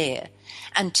began there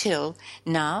until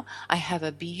now I have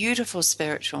a beautiful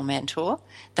spiritual mentor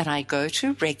that I go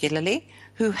to regularly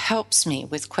who helps me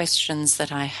with questions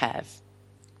that I have.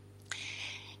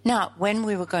 Now, when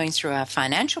we were going through our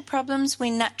financial problems, we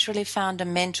naturally found a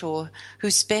mentor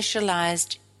who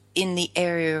specialized in the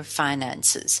area of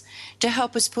finances to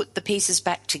help us put the pieces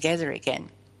back together again.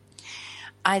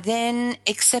 I then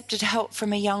accepted help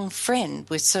from a young friend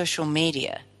with social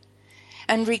media.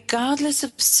 And regardless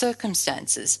of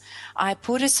circumstances, I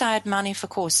put aside money for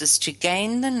courses to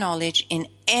gain the knowledge in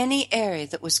any area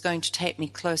that was going to take me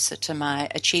closer to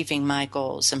achieving my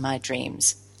goals and my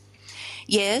dreams.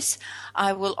 Yes,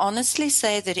 I will honestly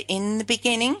say that in the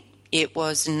beginning, it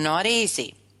was not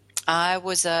easy. I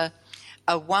was a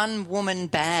one-woman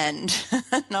band,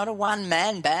 not a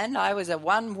one-man band. I was a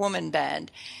one-woman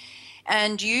band.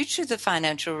 And due to the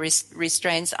financial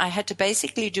restraints, I had to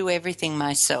basically do everything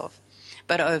myself.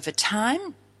 But over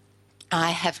time, I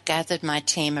have gathered my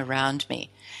team around me.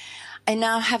 I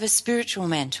now have a spiritual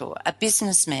mentor, a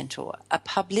business mentor, a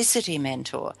publicity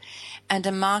mentor, and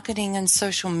a marketing and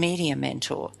social media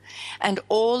mentor. And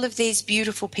all of these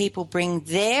beautiful people bring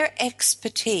their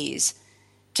expertise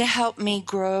to help me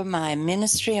grow my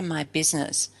ministry and my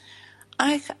business.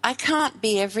 I can't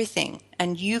be everything,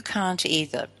 and you can't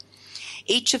either.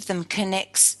 Each of them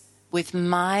connects with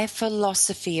my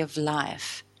philosophy of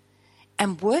life,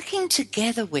 and working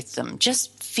together with them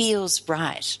just feels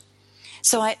right.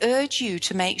 So I urge you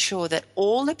to make sure that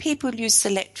all the people you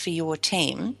select for your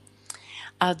team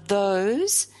are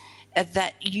those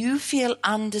that you feel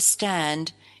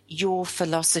understand your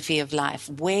philosophy of life,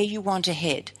 where you want to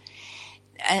head,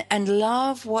 and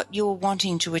love what you're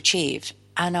wanting to achieve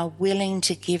and are willing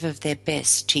to give of their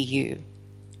best to you.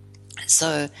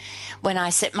 So when I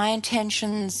set my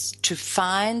intentions to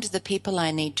find the people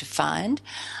I need to find,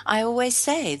 I always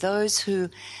say those who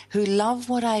love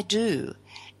what I do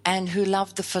and who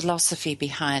love the philosophy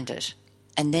behind it.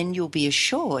 And then you'll be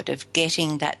assured of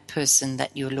getting that person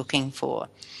that you're looking for.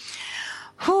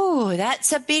 Whew,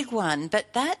 that's a big one,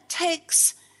 but that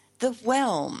takes the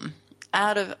whelm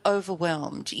out of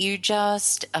overwhelmed. You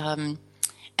just, and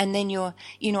then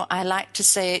I like to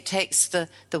say it takes the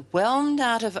whelmed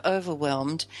out of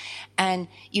overwhelmed, and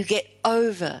you get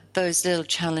over those little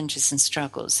challenges and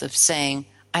struggles of saying,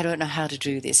 I don't know how to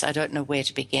do this. I don't know where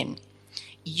to begin.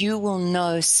 You will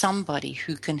know somebody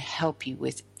who can help you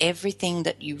with everything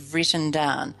that you've written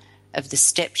down of the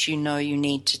steps you know you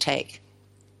need to take.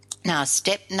 Now,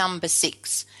 step number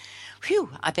 6. Phew,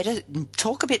 I better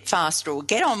talk a bit faster or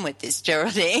get on with this,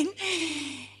 Geraldine.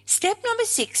 Step number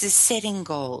 6 is setting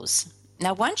goals.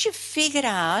 Now, once you've figured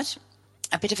out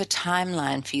a bit of a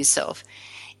timeline for yourself,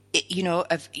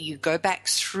 you go back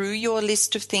through your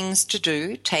list of things to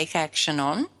do, take action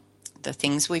on, the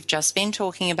things we've just been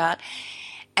talking about,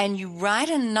 and you write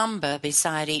a number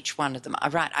beside each one of them. All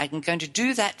right, I'm going to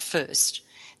do that first.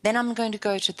 then I'm going to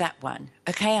go to that one.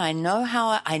 Okay, I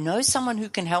know someone who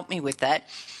can help me with that.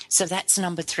 So that's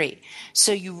number 3.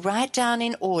 So you write down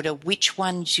in order which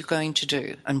ones you're going to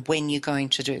do and when you're going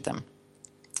to do them.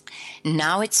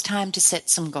 Now it's time to set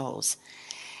some goals.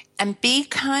 And be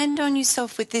kind on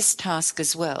yourself with this task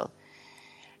as well.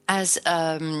 As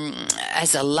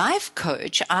a life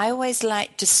coach, I always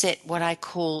like to set what I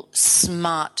call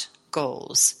SMART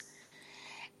goals.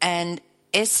 And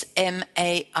SMART.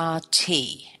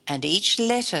 And each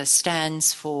letter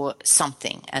stands for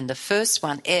something. And the first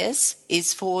one, S,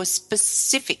 is for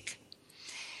specific.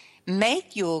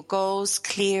 Make your goals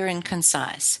clear and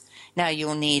concise. Now,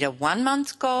 you'll need a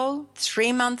 1-month goal,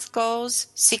 3-month goals,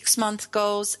 6-month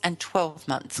goals, and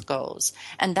 12-month goals.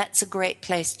 And that's a great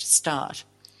place to start.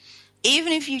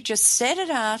 Even if you just set it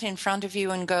out in front of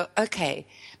you and go, okay,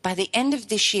 by the end of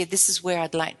this year, this is where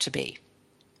I'd like to be.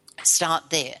 Start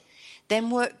there. Then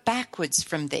work backwards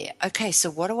from there. Okay, so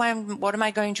what am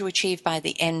I going to achieve by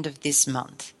the end of this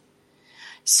month?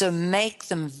 So make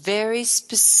them very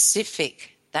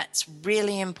specific. That's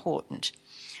really important.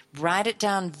 Write it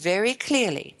down very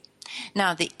clearly.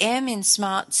 Now, the M in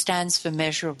SMART stands for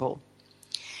measurable.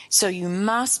 So you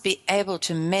must be able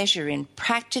to measure in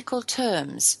practical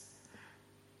terms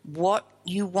what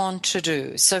you want to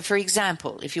do. So, for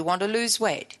example, if you want to lose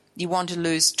weight, you want to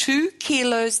lose 2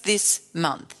 kilos this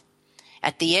month.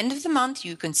 At the end of the month,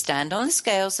 you can stand on the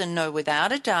scales and know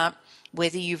without a doubt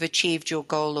whether you've achieved your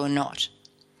goal or not.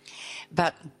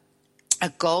 But a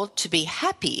goal to be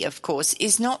happy, of course,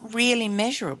 is not really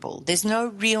measurable. There's no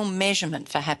real measurement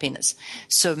for happiness.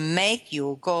 So make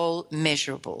your goal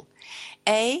measurable.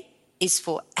 A is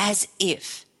for as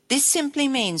if. This simply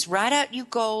means write out your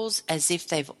goals as if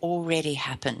they've already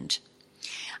happened.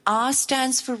 R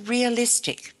stands for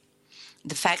realistic.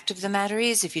 The fact of the matter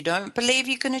is, if you don't believe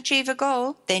you can achieve a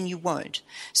goal, then you won't.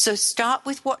 So start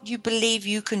with what you believe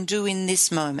you can do in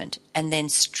this moment, and then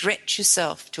stretch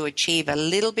yourself to achieve a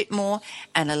little bit more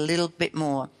and a little bit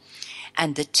more.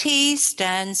 And the T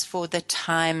stands for the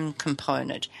time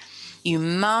component. You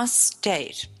must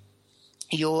state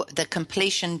the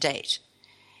completion date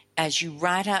as you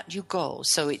write out your goal.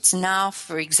 So it's now,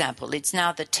 for example, it's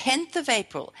now the 10th of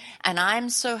April, and I'm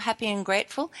so happy and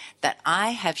grateful that I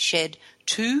have shed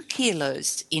 2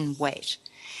 kilos in weight.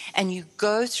 And you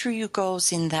go through your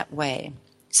goals in that way.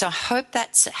 So I hope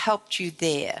that's helped you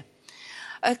there.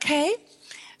 Okay,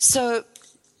 so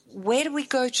where do we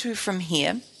go to from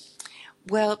here?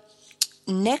 Well,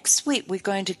 next week we're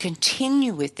going to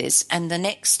continue with this, and the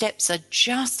next steps are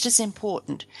just as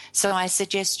important. So I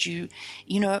suggest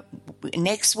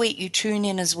next week you tune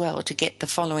in as well to get the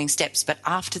following steps. But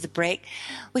after the break,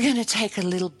 we're going to take a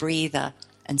little breather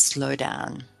and slow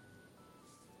down.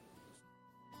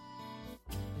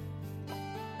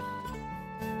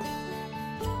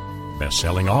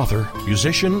 Best-selling author,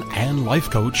 musician, and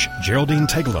life coach Geraldine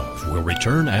Tegelov will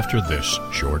return after this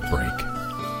short break.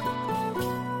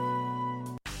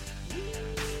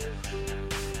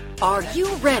 Are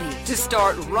you ready to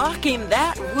start rocking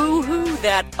that woohoo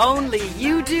that only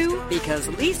you do? Because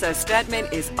Lisa Stedman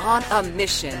is on a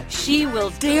mission. She will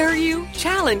dare you,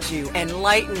 challenge you,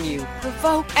 enlighten you,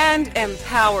 provoke and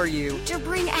empower you to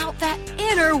bring out that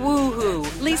inner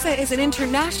woohoo. Lisa is an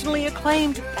internationally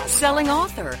acclaimed best-selling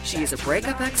author. She is a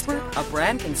breakup expert, a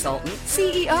brand consultant,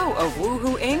 CEO of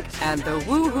Woohoo Inc. and the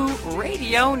Woohoo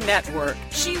Radio Network.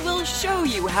 She will show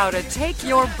you how to take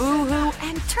your boohoo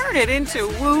and turn it into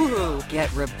woohoo. Get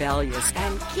rebellious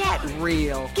and get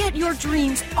real. Get your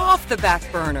dreams off the back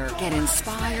burner. Get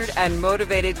inspired and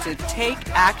motivated to take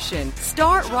action.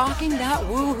 Start rocking that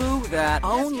woohoo that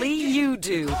only you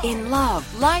do in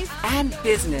love, life, and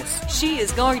business. She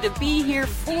is going to be here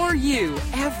for you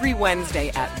every Wednesday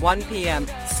at 1 p.m.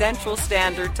 Central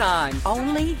Standard Time.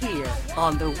 Only here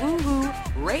on the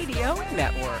Woohoo Radio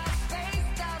Network.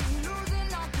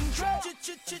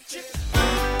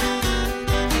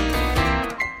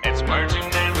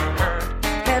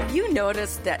 Have you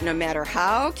noticed that no matter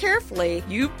how carefully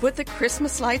you put the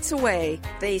Christmas lights away,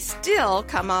 they still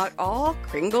come out all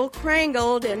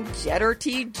kringle-crangled and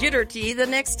jitterty the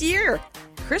next year?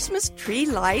 Christmas tree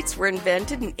lights were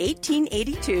invented in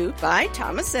 1882 by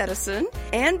Thomas Edison,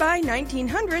 and by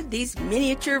 1900, these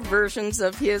miniature versions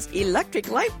of his electric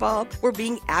light bulb were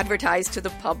being advertised to the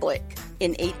public.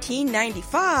 In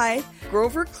 1895,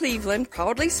 Grover Cleveland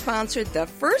proudly sponsored the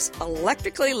first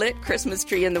electrically lit Christmas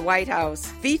tree in the White House,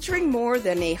 featuring more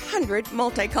than 100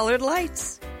 multicolored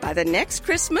lights. By the next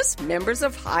Christmas, members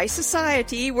of high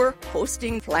society were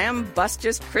hosting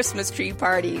flambustious Christmas tree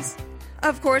parties.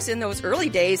 Of course, in those early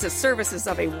days, the services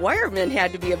of a wireman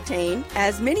had to be obtained,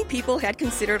 as many people had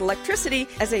considered electricity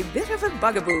as a bit of a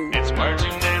bugaboo. It's words you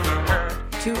never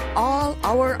heard. To all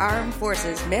our armed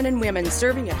forces, men and women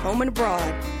serving at home and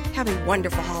abroad, have a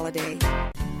wonderful holiday.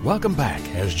 Welcome back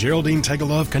as Geraldine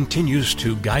Tegelov continues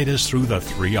to guide us through the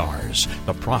 3 R's,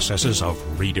 the processes of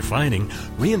redefining,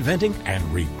 reinventing, and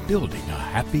rebuilding a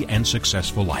happy and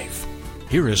successful life.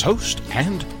 Here is host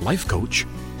and life coach,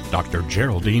 Dr.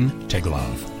 Geraldine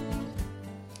Tegelov.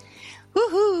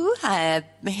 Woohoo!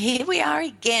 Here we are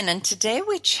again, and today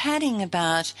we're chatting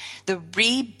about the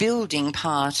rebuilding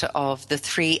part of the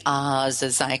 3 R's,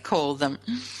 as I call them.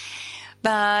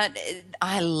 But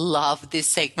I love this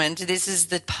segment. This is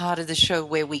the part of the show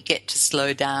where we get to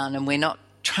slow down and we're not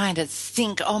trying to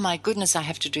think, oh my goodness, I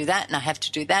have to do that and I have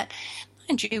to do that.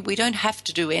 Mind you, we don't have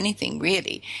to do anything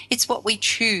really. It's what we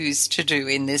choose to do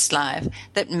in this life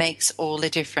that makes all the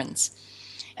difference.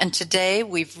 And today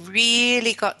we've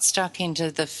really got stuck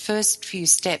into the first few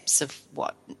steps of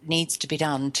what needs to be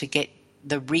done to get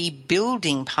the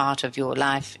rebuilding part of your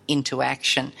life into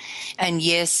action. And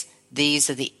yes, these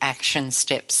are the action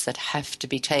steps that have to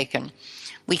be taken.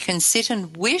 We can sit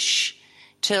and wish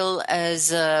till,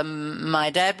 as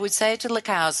my dad would say, till the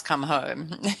cows come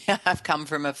home. I've come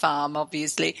from a farm,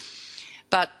 obviously.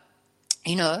 But,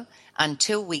 you know,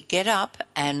 until we get up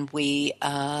and we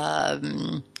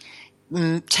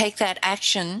take that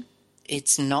action,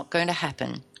 it's not going to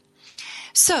happen.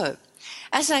 So,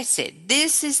 as I said,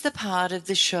 this is the part of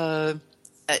the show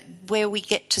where we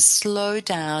get to slow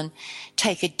down,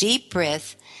 take a deep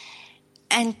breath,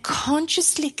 and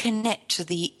consciously connect to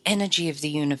the energy of the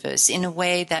universe in a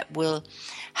way that will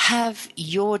have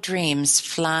your dreams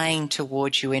flying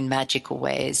towards you in magical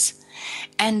ways.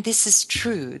 And this is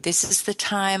true. This is the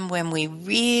time when we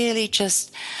really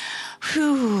just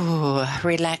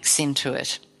relax into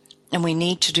it. And we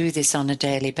need to do this on a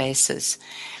daily basis.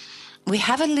 We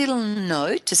have a little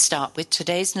note to start with,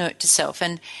 today's note to self.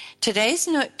 And today's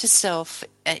note to self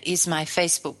is my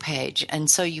Facebook page. And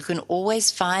so you can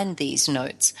always find these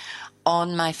notes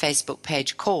on my Facebook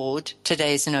page called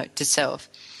Today's Note to Self.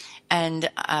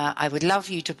 And I would love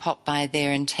you to pop by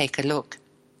there and take a look.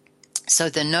 So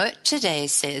the note today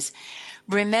says,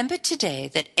 remember today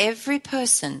that every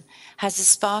person has a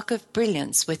spark of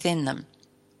brilliance within them.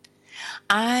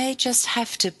 I just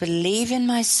have to believe in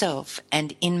myself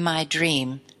and in my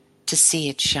dream to see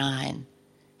it shine.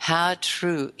 How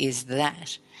true is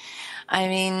that? I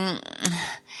mean,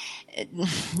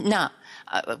 now,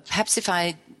 perhaps if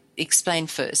I explain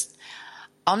first.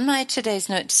 On my Today's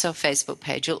Note to Self Facebook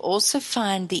page, you'll also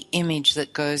find the image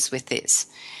that goes with this.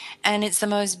 And it's the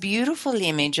most beautiful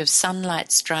image of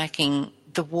sunlight striking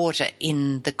the water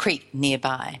in the creek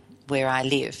nearby where I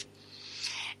live.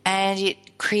 And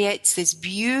it creates this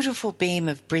beautiful beam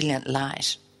of brilliant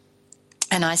light.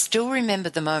 And I still remember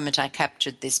the moment I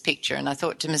captured this picture, and I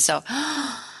thought to myself,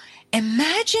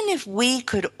 imagine if we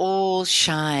could all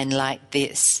shine like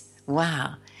this.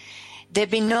 Wow.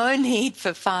 There'd be no need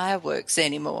for fireworks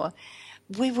anymore.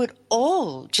 We would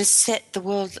all just set the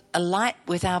world alight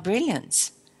with our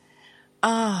brilliance.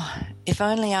 Oh, if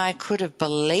only I could have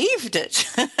believed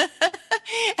it.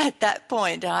 At that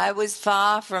point, I was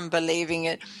far from believing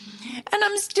it. And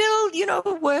I'm still,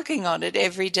 working on it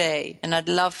every day. And I'd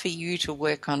love for you to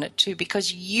work on it too,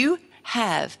 because you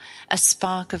have a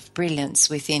spark of brilliance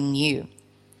within you.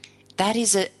 That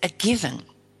is a given.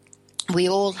 We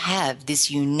all have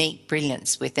this unique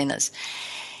brilliance within us.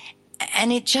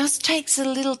 And it just takes a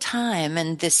little time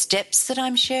and the steps that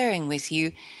I'm sharing with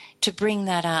you to bring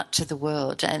that out to the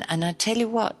world. And I tell you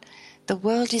what, the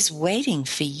world is waiting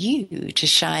for you to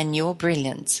shine your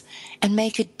brilliance and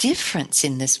make a difference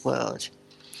in this world.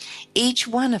 Each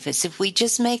one of us, if we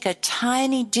just make a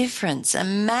tiny difference,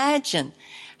 imagine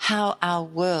how our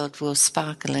world will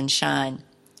sparkle and shine.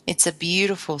 It's a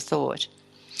beautiful thought.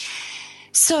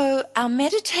 So our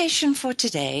meditation for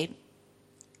today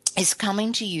is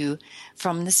coming to you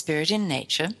from the Spirit in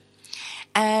Nature.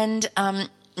 And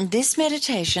this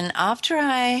meditation, after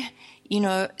I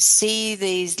see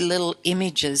these little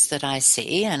images that I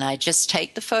see, and I just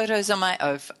take the photos on my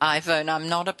iPhone. I'm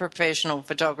not a professional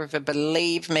photographer,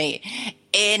 believe me,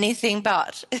 anything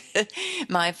but.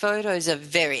 My photos are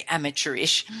very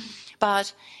amateurish.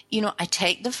 But, I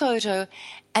take the photo,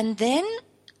 and then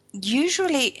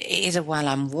usually either while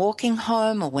I'm walking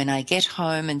home or when I get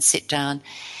home and sit down,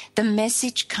 the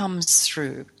message comes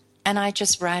through, and I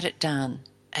just write it down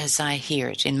as I hear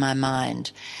it in my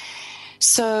mind.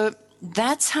 So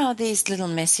that's how these little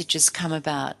messages come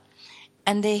about.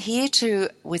 And they're here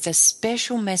with a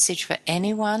special message for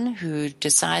anyone who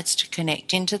decides to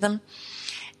connect into them.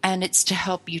 and it's to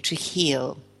help you to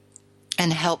heal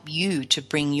and help you to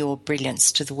bring your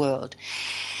brilliance to the world.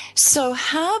 So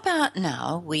how about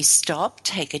now we stop,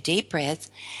 take a deep breath,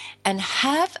 and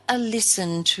have a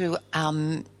listen to our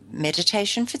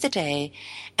meditation for the day,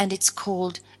 and it's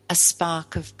called A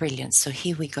Spark of Brilliance. So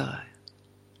here we go.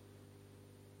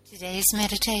 Today's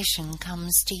meditation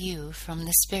comes to you from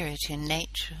the Spirit in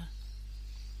nature.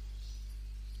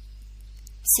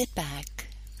 Sit back,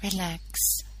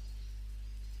 relax.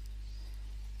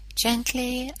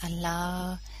 Gently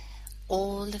allow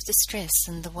all of the stress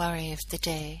and the worry of the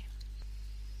day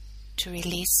to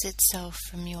release itself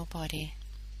from your body.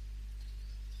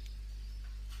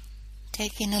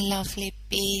 Take in a lovely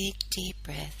big deep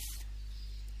breath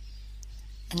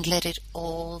and let it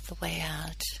all the way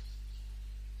out.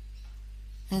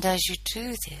 And as you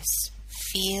do this,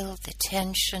 feel the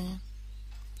tension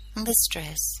and the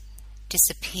stress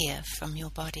disappear from your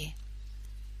body.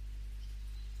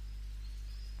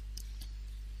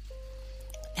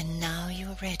 And now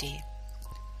you're ready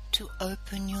to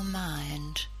open your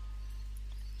mind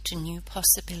to new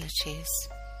possibilities,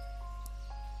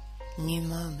 new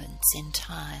moments in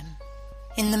time.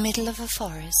 In the middle of a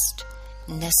forest,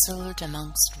 nestled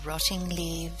amongst rotting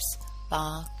leaves,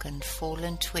 bark and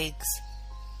fallen twigs,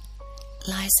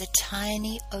 lies a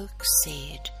tiny oak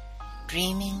seed,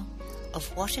 dreaming of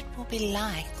what it will be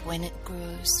like when it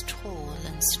grows tall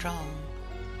and strong.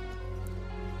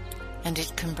 And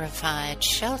it can provide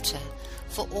shelter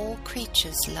for all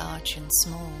creatures large and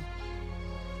small.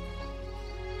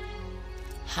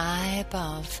 High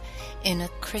above, in a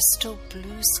crystal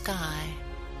blue sky,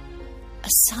 a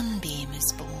sunbeam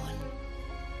is born.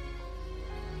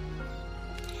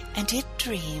 And it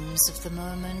dreams of the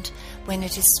moment when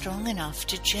it is strong enough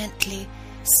to gently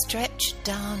stretch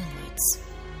downwards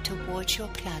towards your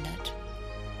planet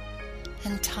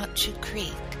and touch a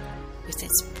creek with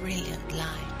its brilliant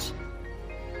light,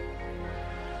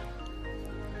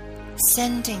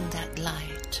 sending that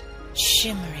light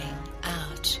shimmering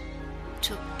out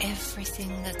to everything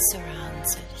that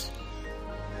surrounds it.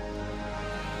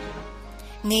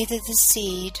 Neither the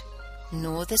seed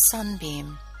nor the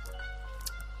sunbeam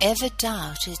ever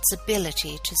doubt its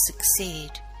ability to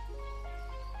succeed,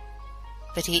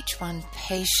 but each one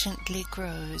patiently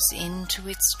grows into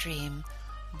its dream,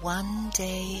 one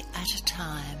day at a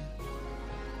time,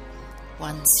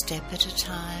 one step at a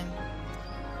time,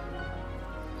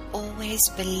 always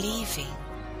believing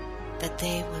that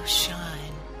they will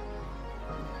shine.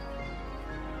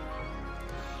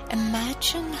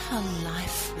 Imagine how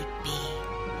life would be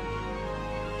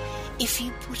if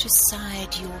you put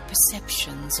aside your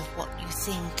perceptions of what you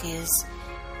think is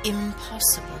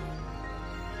impossible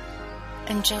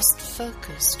and just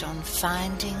focused on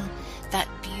finding that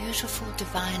beautiful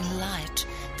divine light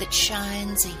that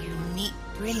shines a unique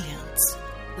brilliance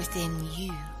within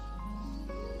you.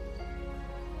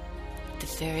 The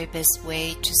very best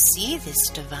way to see this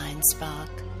divine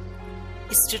spark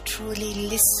is to truly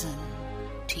listen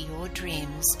to your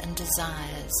dreams and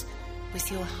desires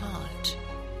with your heart,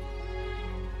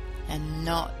 and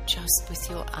not just with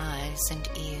your eyes and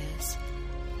ears.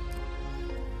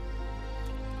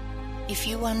 If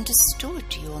you understood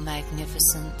your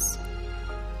magnificence,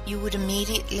 you would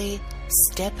immediately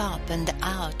step up and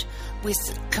out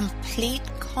with complete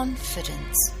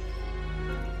confidence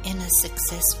in a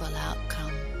successful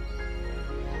outcome.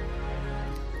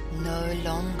 No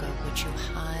longer would you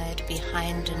hide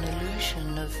behind an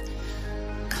illusion of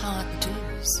can't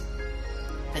do's,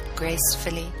 but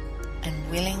gracefully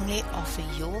and willingly offer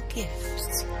your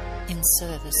gifts in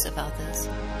service of others.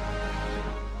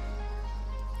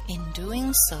 In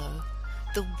doing so,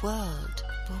 the world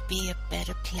will be a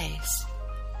better place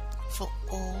for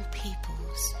all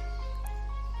peoples.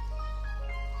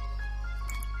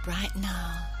 Right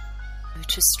now,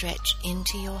 to stretch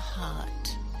into your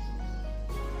heart,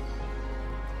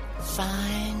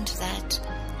 find that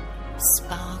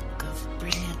spark of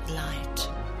brilliant light.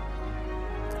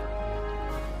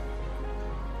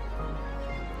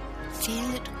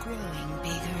 Feel it growing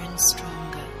bigger and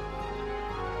stronger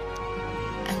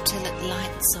until it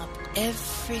lights up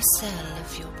every cell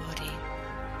of your body.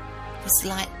 This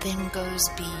light then goes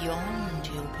beyond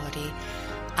your body,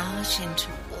 out into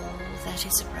all that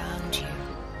is around you.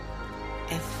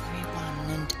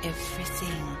 Everyone and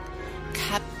everything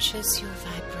captures your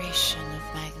vibration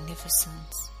of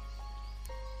magnificence.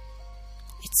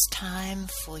 It's time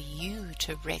for you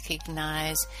to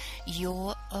recognize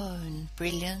your own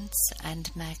brilliance and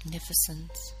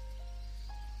magnificence.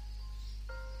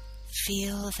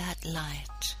 Feel that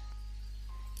light.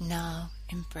 Now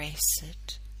embrace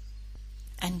it.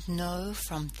 And know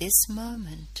from this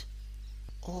moment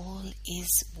all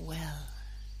is well.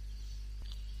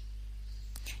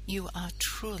 You are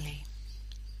truly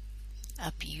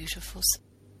a beautiful soul.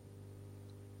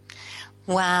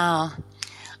 Wow.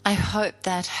 I hope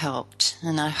that helped,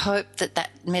 and I hope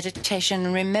that meditation,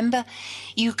 and remember,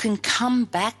 you can come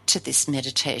back to this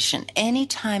meditation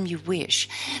anytime you wish,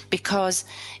 because,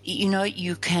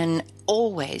 you can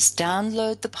always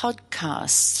download the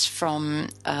podcasts from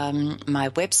my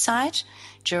website,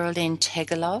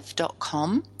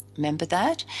 GeraldineTegelov.com. Remember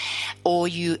that?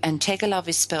 And Tegelov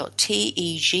is spelled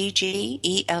Tegggelove.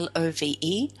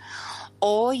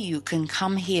 Or you can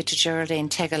come here to Geraldine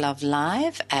Tegelov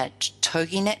Live at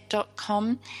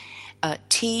toginet.com,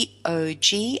 TOGINET,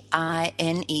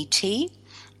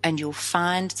 and you'll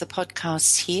find the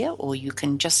podcasts here, or you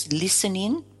can just listen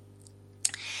in.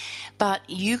 But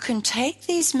you can take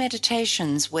these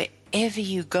meditations wherever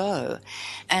you go,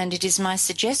 and it is my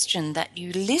suggestion that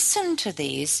you listen to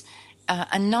these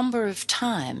a number of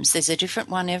times. There's a different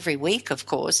one every week, of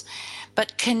course,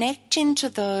 but connect into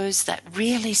those that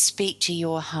really speak to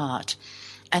your heart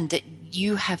and that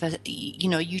you have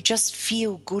you just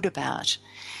feel good about.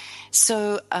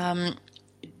 So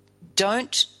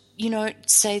don't,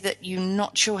 say that you're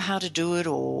not sure how to do it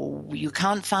or you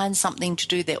can't find something to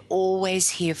do. They're always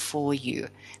here for you,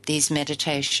 these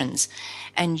meditations,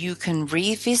 and you can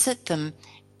revisit them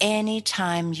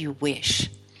anytime you wish.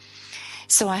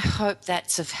 So I hope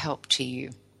that's of help to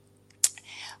you.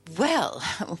 Well,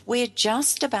 we're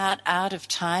just about out of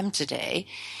time today.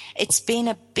 It's been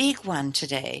a big one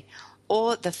today.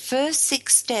 Or the first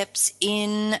 6 steps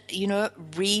in,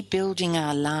 rebuilding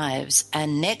our lives.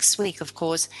 And next week, of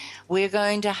course, we're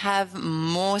going to have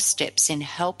more steps in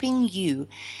helping you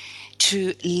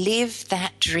to live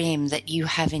that dream that you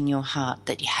have in your heart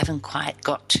that you haven't quite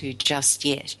got to just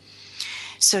yet.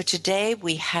 So today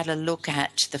we had a look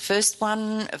at the first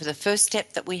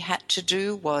step that we had to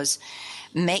do was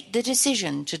make the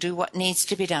decision to do what needs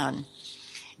to be done.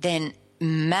 Then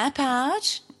map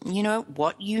out,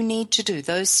 what you need to do,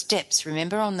 those steps,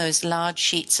 remember, on those large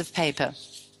sheets of paper.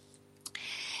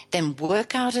 Then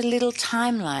work out a little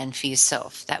timeline for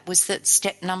yourself. That was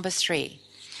step number 3.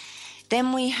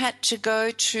 Then we had to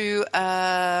go to,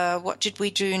 what did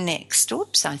we do next?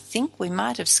 Oops, I think we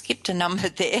might have skipped a number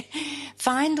there.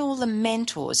 Find all the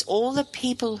mentors, all the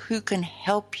people who can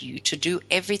help you to do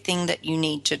everything that you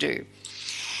need to do.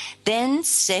 Then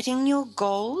setting your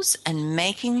goals and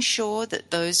making sure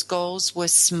that those goals were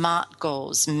SMART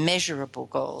goals, measurable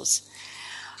goals.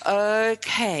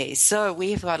 Okay, so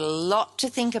we've got a lot to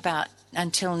think about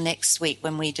until next week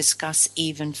when we discuss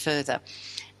even further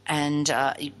and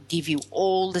give you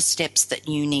all the steps that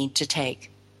you need to take.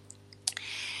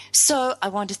 So I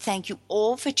want to thank you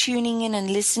all for tuning in and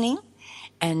listening.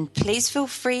 And please feel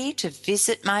free to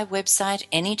visit my website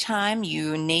anytime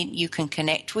you need. You can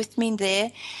connect with me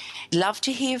there. Love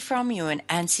to hear from you and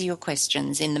answer your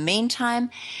questions. In the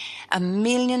meantime, a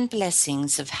million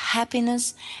blessings of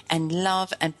happiness and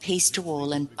love and peace to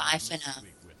all. And bye for now.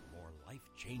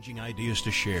 Life-changing ideas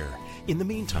to share. In the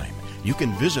meantime, you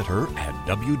can visit her at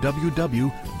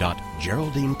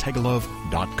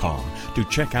www.GeraldineTegelov.com to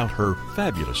check out her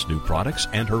fabulous new products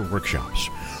and her workshops.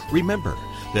 Remember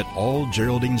that all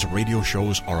Geraldine's radio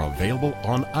shows are available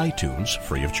on iTunes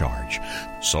free of charge.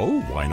 So why not